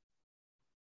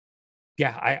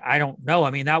 Yeah, I don't know. I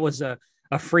mean, that was a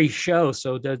free show.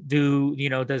 So does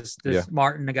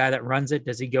Martin, the guy that runs it,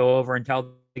 does he go over and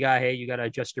tell the guy, hey, you got to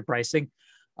adjust your pricing?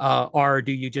 Or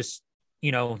do you just,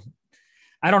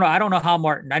 I don't know. I don't know how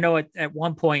Martin, I know at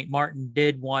one point Martin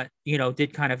did kind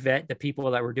of vet the people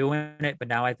that were doing it, but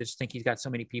now I just think he's got so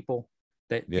many people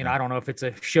that, I don't know if it's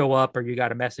a show up or you got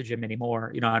to message him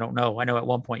anymore. I don't know. I know at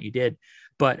one point you did,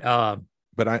 but I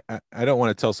don't want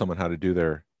to tell someone how to do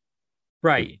their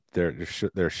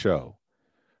show.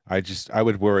 I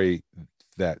would worry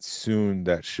that soon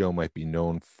that show might be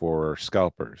known for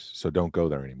scalpers. So don't go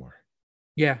there anymore.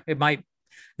 Yeah, it might.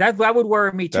 That would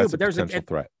worry me too. That's but a there's potential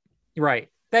threat. Right.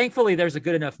 Thankfully, there's a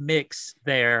good enough mix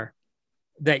there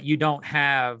that you don't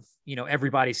have,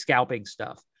 everybody scalping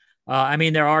stuff. I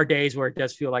mean, there are days where it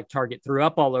does feel like Target threw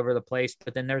up all over the place,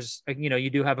 but then there's, you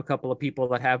do have a couple of people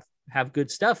that have good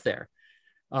stuff there.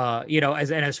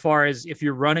 As far as if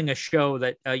you're running a show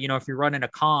that, if you're running a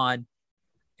con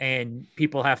and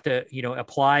people have to,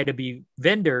 apply to be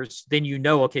vendors, then,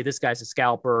 okay, this guy's a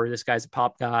scalper or this guy's a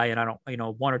pop guy. And I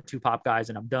don't, one or two pop guys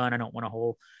and I'm done. I don't want a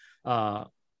whole,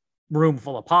 room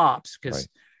full of pops because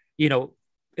it'll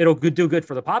do good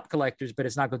for the pop collectors, but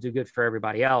it's not going to do good for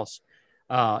everybody else.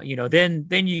 Then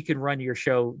you can run your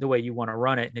show the way you want to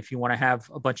run it, and if you want to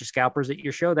have a bunch of scalpers at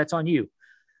your show, that's on you.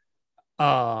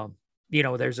 I'm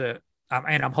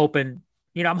hoping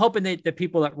that the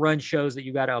people that run shows that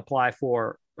you got to apply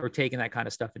for are taking that kind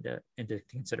of stuff into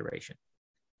consideration.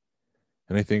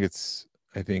 And I think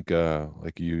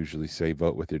like you usually say,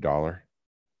 vote with your dollar,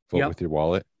 vote with your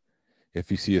wallet. If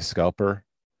you see a scalper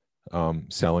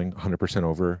selling 100%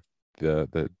 over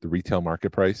the retail market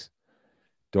price,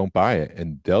 don't buy it,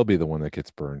 and they'll be the one that gets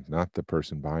burned, not the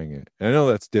person buying it. And I know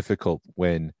that's difficult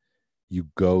when you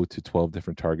go to 12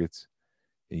 different Targets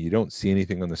and you don't see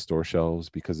anything on the store shelves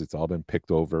because it's all been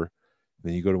picked over.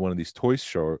 Then you go to one of these toy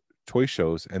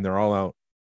shows and they're all out.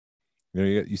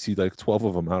 You see like 12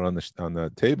 of them out on the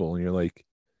table, and you're like,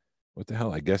 what the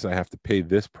hell? I guess I have to pay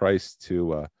this price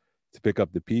to pick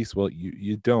up the piece. Well,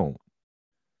 you don't,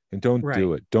 and don't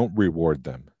do it. Don't reward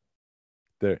them.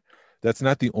 That's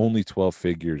not the only 12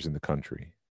 figures in the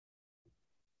country.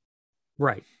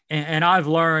 Right. And I've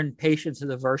learned patience is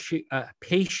a virtue.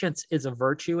 Patience is a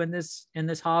virtue in this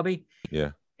hobby.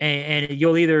 Yeah. And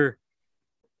you'll either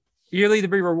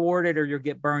be rewarded or you'll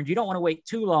get burned. You don't want to wait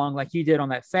too long like you did on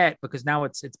that Fett, because now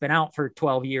it's been out for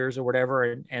 12 years or whatever.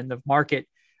 And the market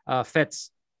Fett's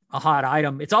a hot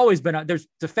item. It's always been,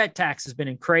 the Fed tax has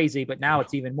been crazy, but now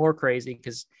it's even more crazy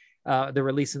because the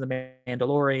release of the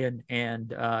Mandalorian and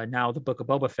now the Book of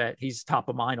Boba Fett, he's top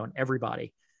of mind on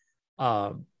everybody.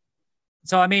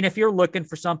 So, I mean, if you're looking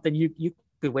for something, you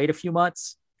could wait a few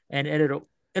months and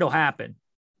it'll happen.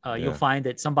 You'll find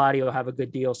that somebody will have a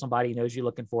good deal. Somebody knows you're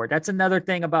looking for it. That's another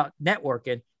thing about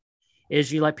networking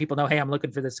is you let people know, hey, I'm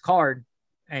looking for this card,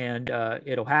 and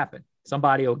it'll happen.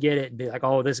 Somebody will get it and be like,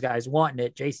 oh, this guy's wanting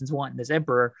it. Jason's wanting this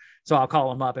Emperor. So I'll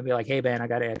call him up and be like, hey, man, I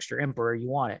got an extra Emperor. You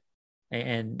want it?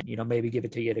 And, maybe give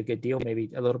it to you at a good deal, maybe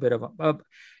a little bit of a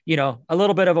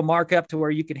little bit of a markup to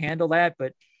where you can handle that.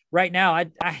 But right now,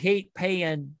 I hate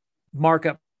paying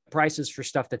markup prices for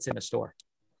stuff that's in the store.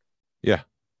 Yeah.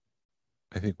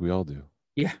 I think we all do.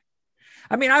 Yeah.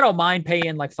 I mean, I don't mind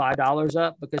paying like $5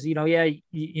 up because,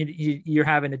 you're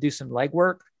having to do some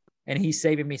legwork and he's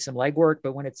saving me some legwork.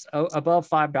 But when it's above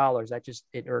 $5,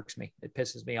 it irks me. It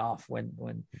pisses me off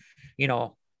when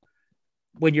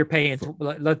you're paying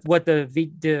what the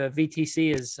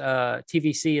VTC is,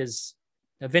 TVC is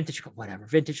a vintage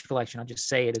collection. I'll just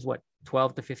say it is what,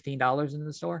 $12 to $15 in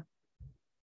the store.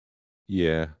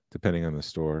 Yeah. Depending on the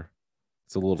store.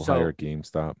 It's a little higher at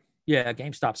GameStop. Yeah.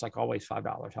 GameStop's like always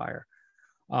 $5 higher.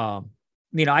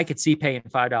 I could see paying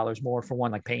 $5 more for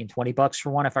one, like paying $20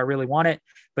 for one if I really want it.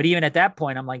 But even at that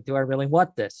point, I'm like, do I really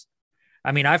want this?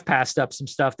 I mean, I've passed up some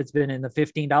stuff that's been in the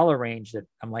 $15 range that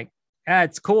I'm like,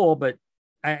 it's cool, but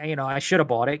I should have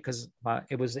bought it because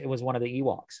it was one of the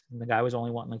Ewoks, and the guy was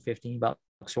only wanting like $15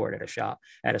 for it at a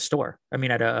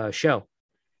show.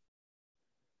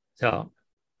 So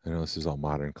I know this is all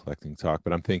modern collecting talk,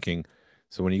 but I'm thinking,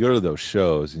 so when you go to those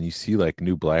shows and you see like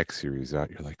new Black Series out,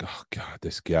 you're like, oh God,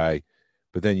 this guy.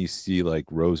 But then you see like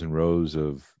rows and rows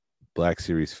of Black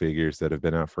Series figures that have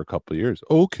been out for a couple of years.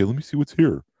 Oh, okay, let me see what's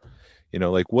here.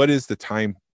 Like what is the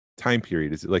time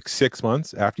period? Is it like 6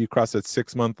 months after you cross that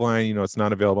 6-month line? It's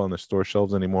not available on the store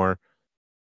shelves anymore.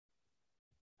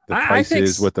 The price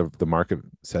is what the market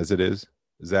says it is.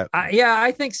 Is that?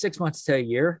 I think 6 months to a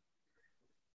year.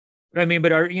 I mean,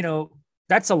 but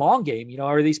that's a long game.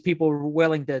 Are these people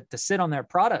willing to sit on their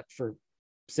product for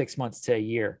 6 months to a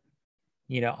year?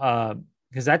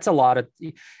 Because that's a lot of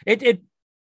it.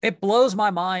 It blows my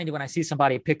mind when I see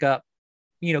somebody pick up,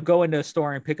 go into a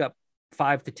store and pick up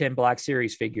 5 to 10 Black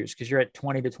Series figures because you're at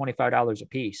 $20 to $25 a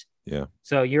piece. Yeah.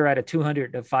 So you're at a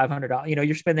 $200 to $500.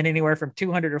 You're spending anywhere from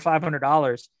 $200 to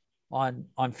 $500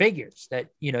 on figures that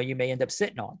you may end up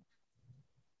sitting on.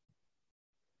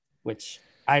 Which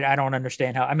I don't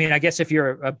understand how. I mean, I guess if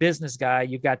you're a business guy,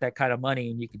 you've got that kind of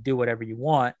money and you can do whatever you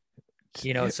want.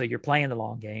 So you're playing the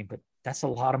long game, but that's a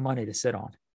lot of money to sit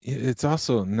on. It's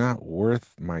also not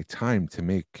worth my time to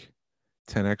make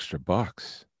 10 extra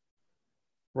bucks.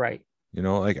 Right.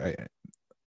 What, it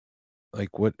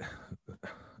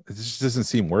just doesn't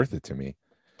seem worth it to me.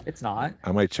 It's not.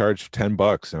 I might charge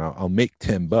 $10 and I'll make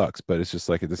 $10, but it's just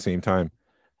like at the same time,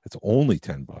 it's only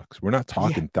 $10. We're not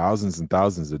talking thousands and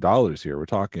thousands of dollars here. We're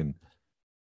talking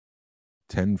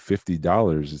 $10,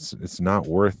 $50. It's not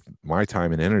worth my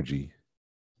time and energy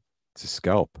to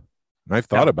scalp. And I've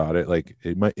thought about it. Like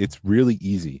it's really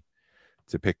easy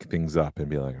to pick things up and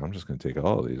be like, I'm just going to take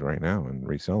all of these right now and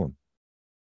resell them.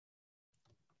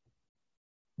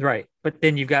 Right. But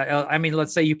then you've got,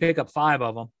 let's say you pick up 5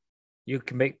 of them, you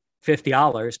can make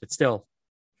 $50, but still,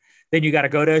 then you got to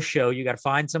go to a show. You got to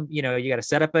find some, you got to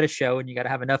set up at a show and you got to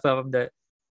have enough of them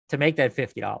to make that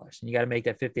 $50. And you got to make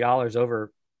that $50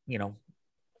 over,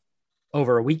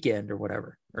 over a weekend or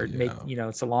whatever, or make,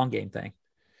 it's a long game thing.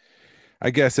 I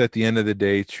guess at the end of the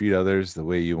day, treat others the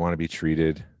way you want to be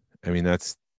treated. I mean,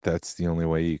 that's the only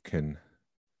way you can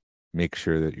make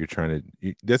sure that you're trying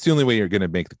to, that's the only way you're going to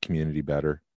make the community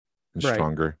better and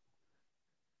stronger.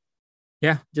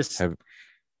 Yeah. Go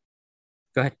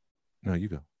ahead. No, you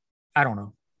go. I don't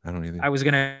know. I don't either. I was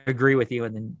going to agree with you.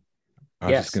 And then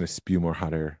I was just going to spew more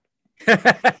hot air.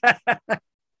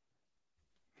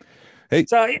 Hey,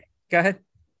 so go ahead.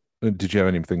 Did you have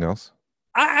anything else?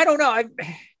 I don't know.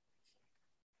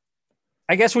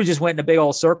 I guess we just went in a big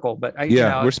old circle, but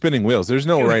we're spinning wheels. There's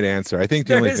no right answer. I think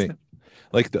the only thing,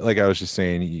 like I was just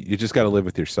saying, you just got to live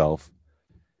with yourself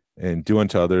and do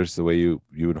unto others the way you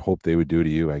would hope they would do to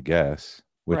you, I guess.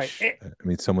 Which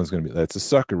someone's going to be, that's a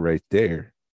sucker right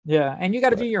there. Yeah. And you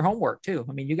got to do your homework too.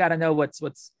 I mean, you got to know what's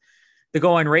the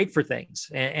going rate for things,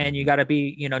 and you got to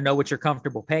be, know what you're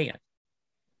comfortable paying.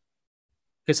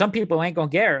 Because some people ain't going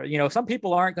to care. Some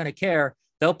people aren't going to care.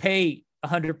 They'll pay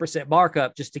 100%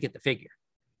 markup just to get the figure.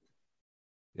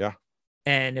 Yeah.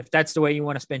 And if that's the way you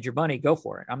want to spend your money, go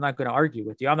for it. I'm not going to argue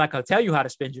with you. I'm not going to tell you how to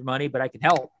spend your money, but I can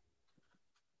help.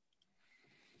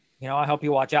 I'll help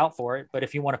you watch out for it. But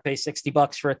if you want to pay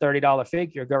 $60 for a $30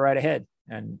 figure, go right ahead.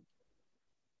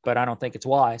 But I don't think it's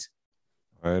wise.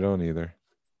 I don't either.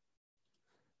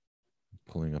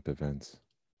 Pulling up events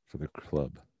for the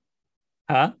club.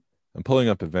 Huh? I'm pulling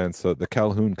up events. So the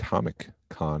Calhoun Comic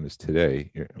Con is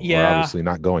today. We're Yeah. obviously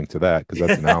not going to that because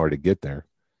that's an hour to get there.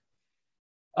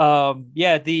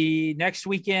 The next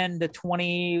weekend,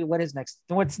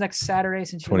 what's next Saturday?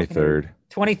 Since 23rd.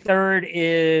 23rd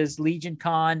is Legion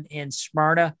Con in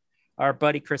Smyrna. Our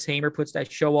buddy Chris Hamer puts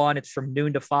that show on. It's from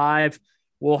noon to 5.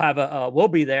 We'll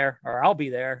be there, or I'll be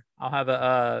there. I'll have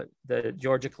the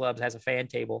Georgia Clubs has a fan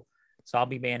table, so I'll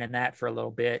be manning that for a little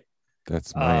bit.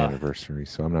 That's my anniversary,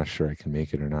 so I'm not sure I can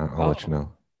make it or not. I'll let you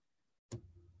know.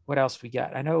 What else we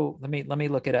got? I know. Let me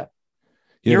look it up.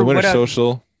 Yeah, the Winter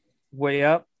Social. Way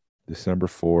up. December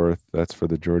 4th. That's for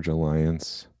the Georgia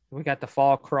Alliance. We got the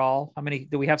fall crawl. How many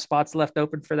do we have spots left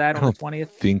open for that on the 20th? I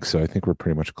think so. I think we're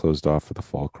pretty much closed off for the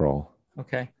fall crawl.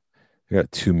 Okay. We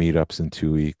got 2 meetups in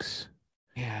 2 weeks.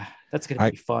 Yeah, that's gonna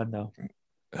be fun though.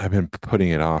 I've been putting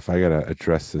it off. I gotta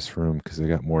address this room because I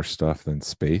got more stuff than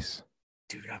space.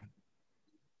 Dude,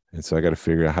 and so I got to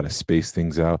figure out how to space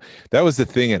things out. That was the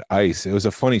thing at ICE. It was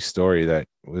a funny story that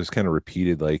was kind of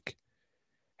repeated. Like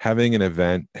having an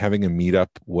event, having a meetup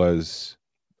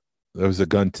there was a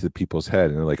gun to the people's head.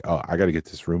 And they're like, oh, I got to get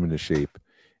this room into shape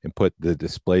and put the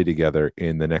display together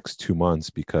in the next 2 months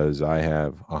because I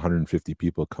have 150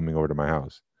 people coming over to my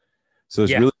house. So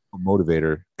it's really a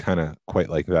motivator kind of quite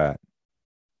like that.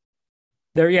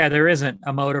 There isn't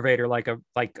a motivator like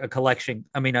a collection.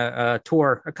 I mean, a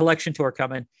collection tour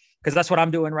coming, because that's what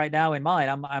I'm doing right now in mine.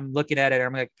 I'm looking at it.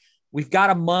 I'm like, we've got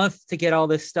a month to get all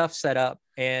this stuff set up,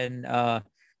 and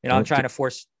I'm trying to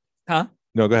force. Huh?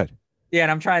 No, go ahead. Yeah,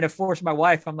 and I'm trying to force my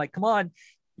wife. I'm like, come on,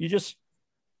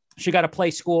 she got a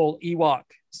play school Ewok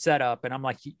set up, and I'm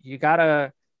like, you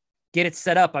gotta get it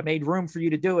set up. I made room for you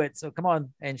to do it, so come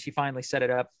on. And she finally set it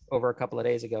up over a couple of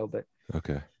days ago. But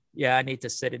okay. Yeah, I need to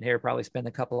sit in here, probably spend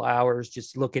a couple of hours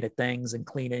just looking at things and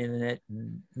cleaning it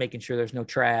and making sure there's no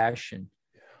trash. And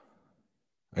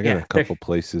I got a couple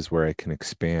places where I can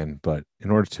expand, but in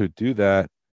order to do that,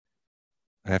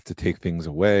 I have to take things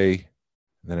away.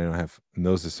 Then I don't have, and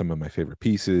those are some of my favorite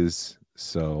pieces.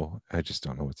 So I just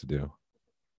don't know what to do.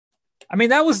 I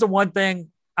mean, that was the one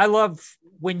thing I love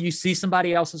when you see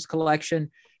somebody else's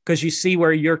collection, because you see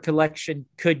where your collection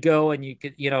could go and you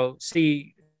could,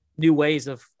 see new ways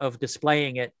of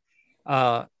displaying it.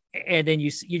 And then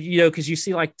because you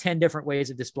see like 10 different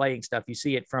ways of displaying stuff. You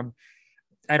see it from,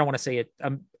 I don't want to say it,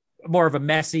 more of a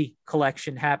messy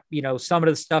collection. Some of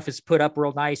the stuff is put up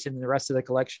real nice, and the rest of the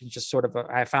collection is just sort of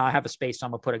I have a space, so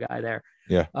I'm gonna put a guy there.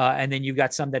 Yeah. And then you've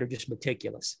got some that are just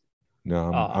meticulous.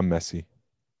 No, I'm messy.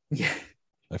 Yeah.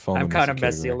 I'm kind of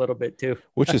messy a little bit too.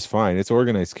 Which is fine. It's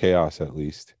organized chaos at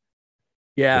least.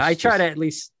 Yeah, I try to at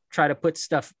least put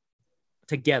stuff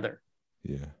together.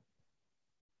 Yeah.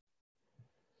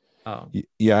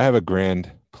 Yeah, I have a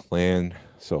grand plan.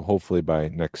 So hopefully by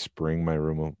next spring, my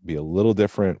room will be a little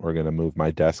different. We're going to move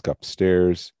my desk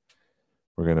upstairs.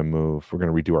 We're going to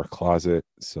redo our closet.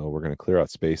 So we're going to clear out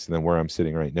space. And then where I'm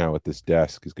sitting right now with this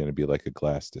desk is going to be like a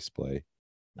glass display.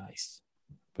 Nice.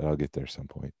 But I'll get there some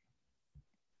point.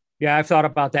 Yeah, I've thought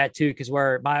about that too, because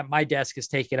where my desk is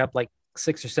taking up like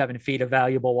 6 or 7 feet of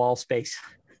valuable wall space.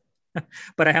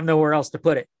 But I have nowhere else to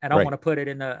put it. I don't want to put it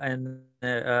in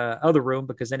the other room,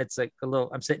 because then it's like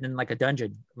I'm sitting in like a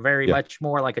dungeon, much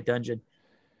more like a dungeon.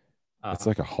 It's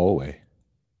like a hallway.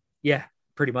 Yeah,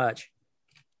 pretty much.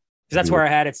 Because that's where I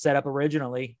had it set up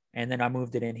originally. And then I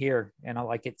moved it in here, and I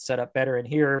like it set up better in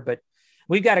here. But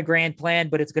we've got a grand plan,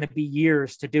 but it's going to be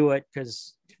years to do it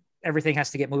because everything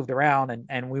has to get moved around.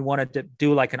 And we wanted to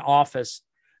do like an office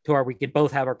to where we could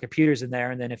both have our computers in there.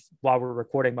 And then while we're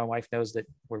recording, my wife knows that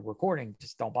we're recording,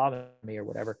 just don't bother me or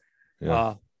whatever.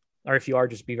 Yeah. Or if you are,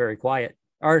 just be very quiet,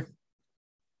 or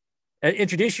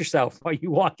introduce yourself while you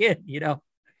walk in,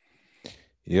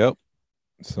 Yep.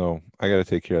 So I got to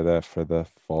take care of that for the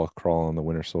fall crawl and the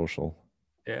winter social.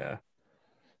 Yeah.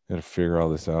 Got to figure all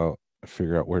this out,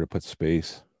 figure out where to put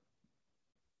space.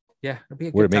 Yeah. It'll be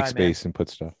a good where to make time, space man. And put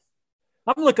stuff.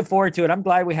 I'm looking forward to it. I'm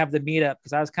glad we have the meetup,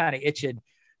 because I was kind of itching.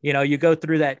 You go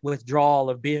through that withdrawal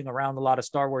of being around a lot of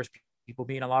Star Wars people,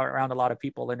 being around a lot of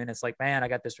people. And then it's like, man, I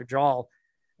got this withdrawal.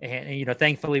 And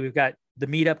thankfully we've got the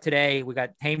meetup today. We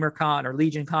got Hamer Con or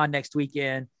Legion Con next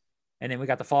weekend. And then we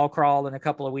got the fall crawl in a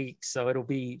couple of weeks. So it'll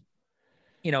be,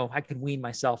 I can wean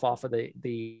myself off of the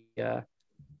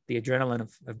adrenaline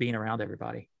of being around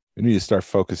everybody. We need to start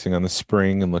focusing on the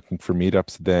spring and looking for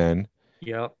meetups then.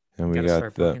 Yep. And we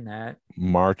got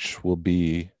March will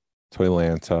be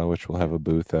Toylanta, which we'll have a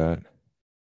booth at.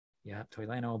 Yeah,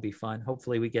 Toylano will be fun.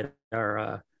 Hopefully we get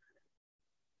our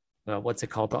what's it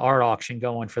called? The art auction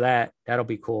going for that. That'll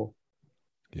be cool.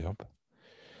 Yep.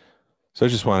 So I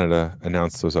just wanted to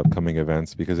announce those upcoming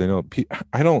events because I know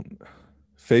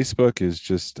Facebook is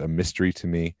just a mystery to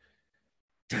me,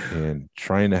 and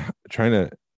trying to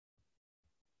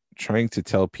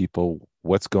tell people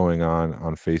what's going on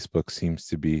Facebook seems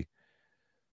to be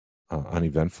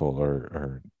uneventful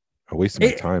or a waste of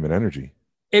my time and energy.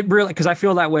 It really, because I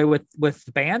feel that way with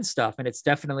the band stuff, and it's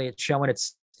showing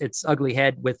its ugly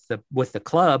head with the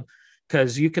club,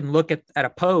 because you can look at a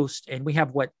post and we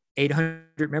have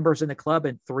 800 members in the club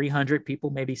and 300 people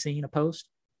maybe seeing a post.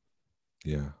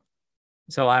 Yeah.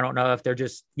 So I don't know if they're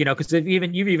just, because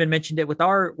you've even mentioned it with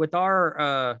our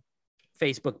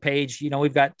Facebook page.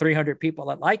 We've got 300 people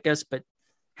that like us, but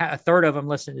a third of them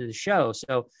listen to the show.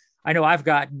 So I know I've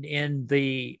gotten in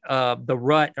the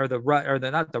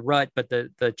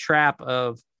trap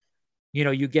of, you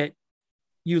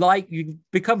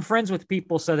become friends with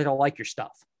people so they don't like your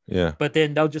stuff. Yeah. But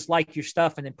then they'll just like your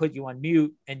stuff and then put you on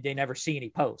mute and they never see any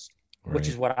posts, right, which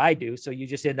is what I do. So you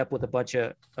just end up with a bunch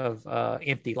of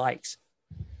empty likes.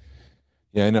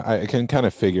 Yeah, I know. I can kind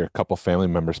of figure a couple family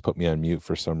members put me on mute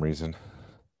for some reason.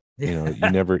 You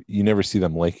never see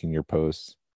them liking your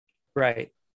posts.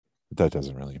 Right. But that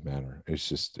doesn't really matter.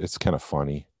 It's kind of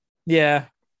funny. Yeah.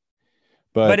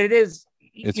 But it is,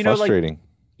 it's frustrating.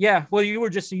 Yeah. Well, you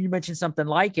mentioned something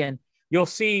and you'll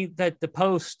see that the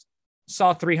post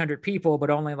saw 300 people, but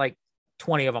only like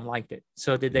 20 of them liked it.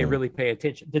 So did they really pay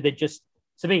attention? Did they just,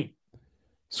 Sabine,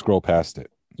 scroll past it?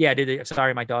 Yeah.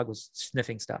 Sorry, my dog was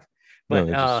sniffing stuff. But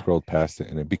they just scrolled past it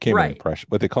and it became an impression,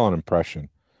 what they call an impression.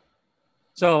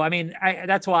 So, I mean,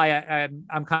 that's why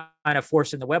I'm kind of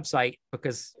forcing the website,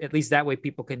 because at least that way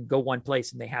people can go one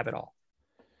place and they have it all.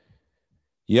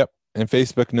 Yep. And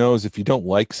Facebook knows if you don't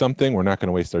like something, we're not going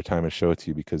to waste our time and show it to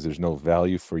you because there's no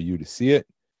value for you to see it.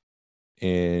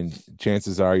 And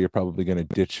chances are you're probably going to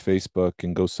ditch Facebook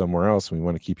and go somewhere else. And we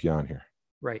want to keep you on here.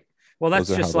 Right. Well, that's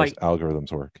just like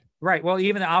algorithms work. Right. Well,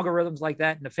 even the algorithms like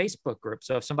that in the Facebook group.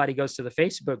 So if somebody goes to the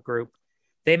Facebook group,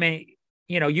 they may,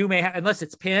 you may have, unless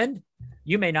it's pinned,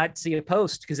 you may not see a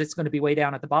post because it's going to be way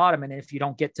down at the bottom. And if you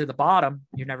don't get to the bottom,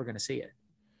 you're never going to see it.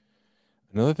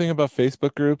 Another thing about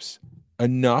Facebook groups,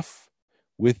 enough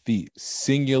with the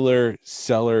singular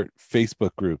seller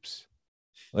Facebook groups.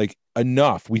 Like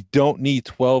enough. We don't need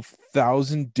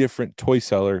 12,000 different toy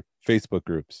seller Facebook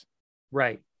groups.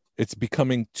 Right. It's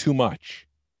becoming too much.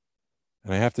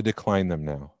 And I have to decline them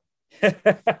now.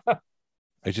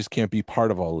 I just can't be part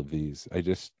of all of these.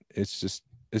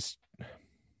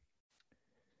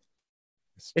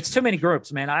 It's too many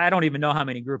groups, man. I don't even know how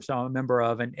many groups I'm a member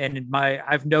of. And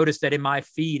I've noticed that in my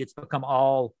feed, it's become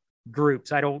all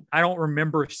groups. I don't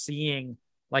remember seeing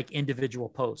like individual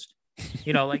posts,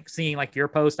 like seeing like your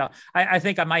post. I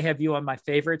think I might have you on my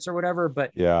favorites or whatever, but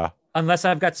yeah, unless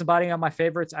I've got somebody on my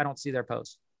favorites, I don't see their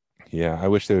posts. Yeah. I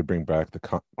wish they would bring back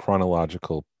the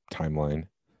chronological timeline.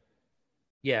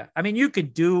 Yeah. I mean, you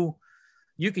could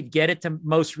get it to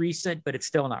most recent, but it's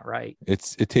still not right.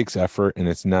 It takes effort and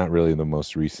it's not really the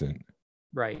most recent.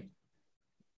 Right.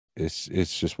 It's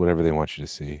just whatever they want you to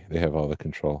see. They have all the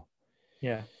control.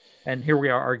 Yeah. And here we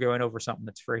are arguing over something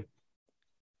that's free.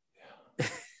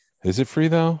 Is it free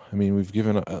though? I mean, we've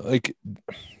given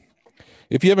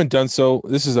if you haven't done so,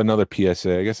 this is another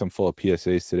PSA. I guess I'm full of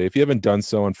PSAs today. If you haven't done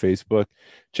so on Facebook,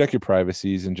 check your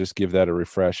privacies and just give that a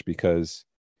refresh, because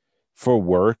for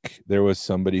work, there was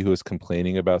somebody who was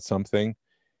complaining about something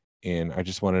and I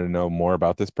just wanted to know more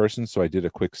about this person. So I did a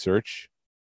quick search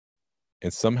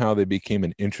and somehow they became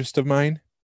an interest of mine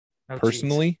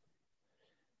personally. Geez.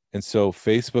 And so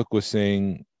Facebook was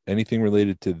saying anything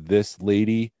related to this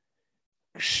lady,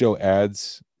 show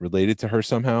ads related to her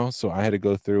somehow. So I had to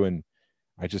go through and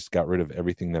I just got rid of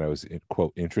everything that I was,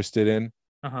 quote, interested in.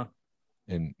 Uh-huh.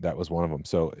 And that was one of them.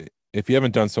 So if you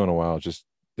haven't done so in a while,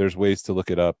 there's ways to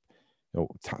look it up. The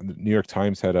New York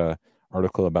Times had a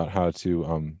article about how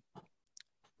to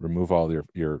remove all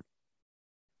your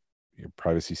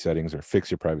privacy settings or fix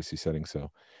your privacy settings.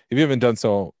 So if you haven't done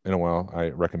so in a while, I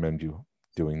recommend you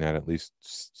doing that at least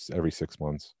every 6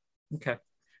 months. Okay.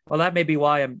 Well, that may be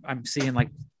why I'm seeing like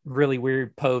really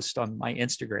weird posts on my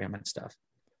Instagram and stuff.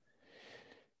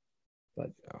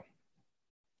 But yeah,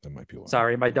 that might be why.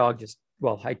 Sorry, my dog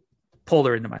I pulled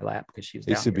her into my lap because she was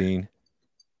down Sabine. Here.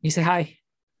 You say hi.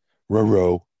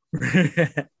 Roro.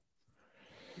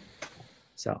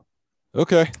 So.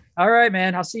 Okay. All right,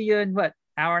 man. I'll see you in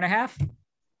hour and a half?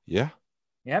 Yeah.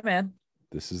 Yeah, man.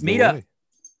 This is Meetup.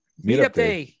 Meetup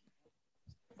day.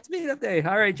 It's meetup day.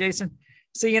 All right, Jason.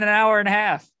 See you in an hour and a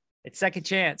half. It's Second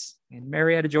Chance. in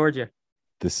Marietta, Georgia.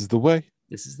 This is the way.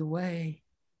 This is the way.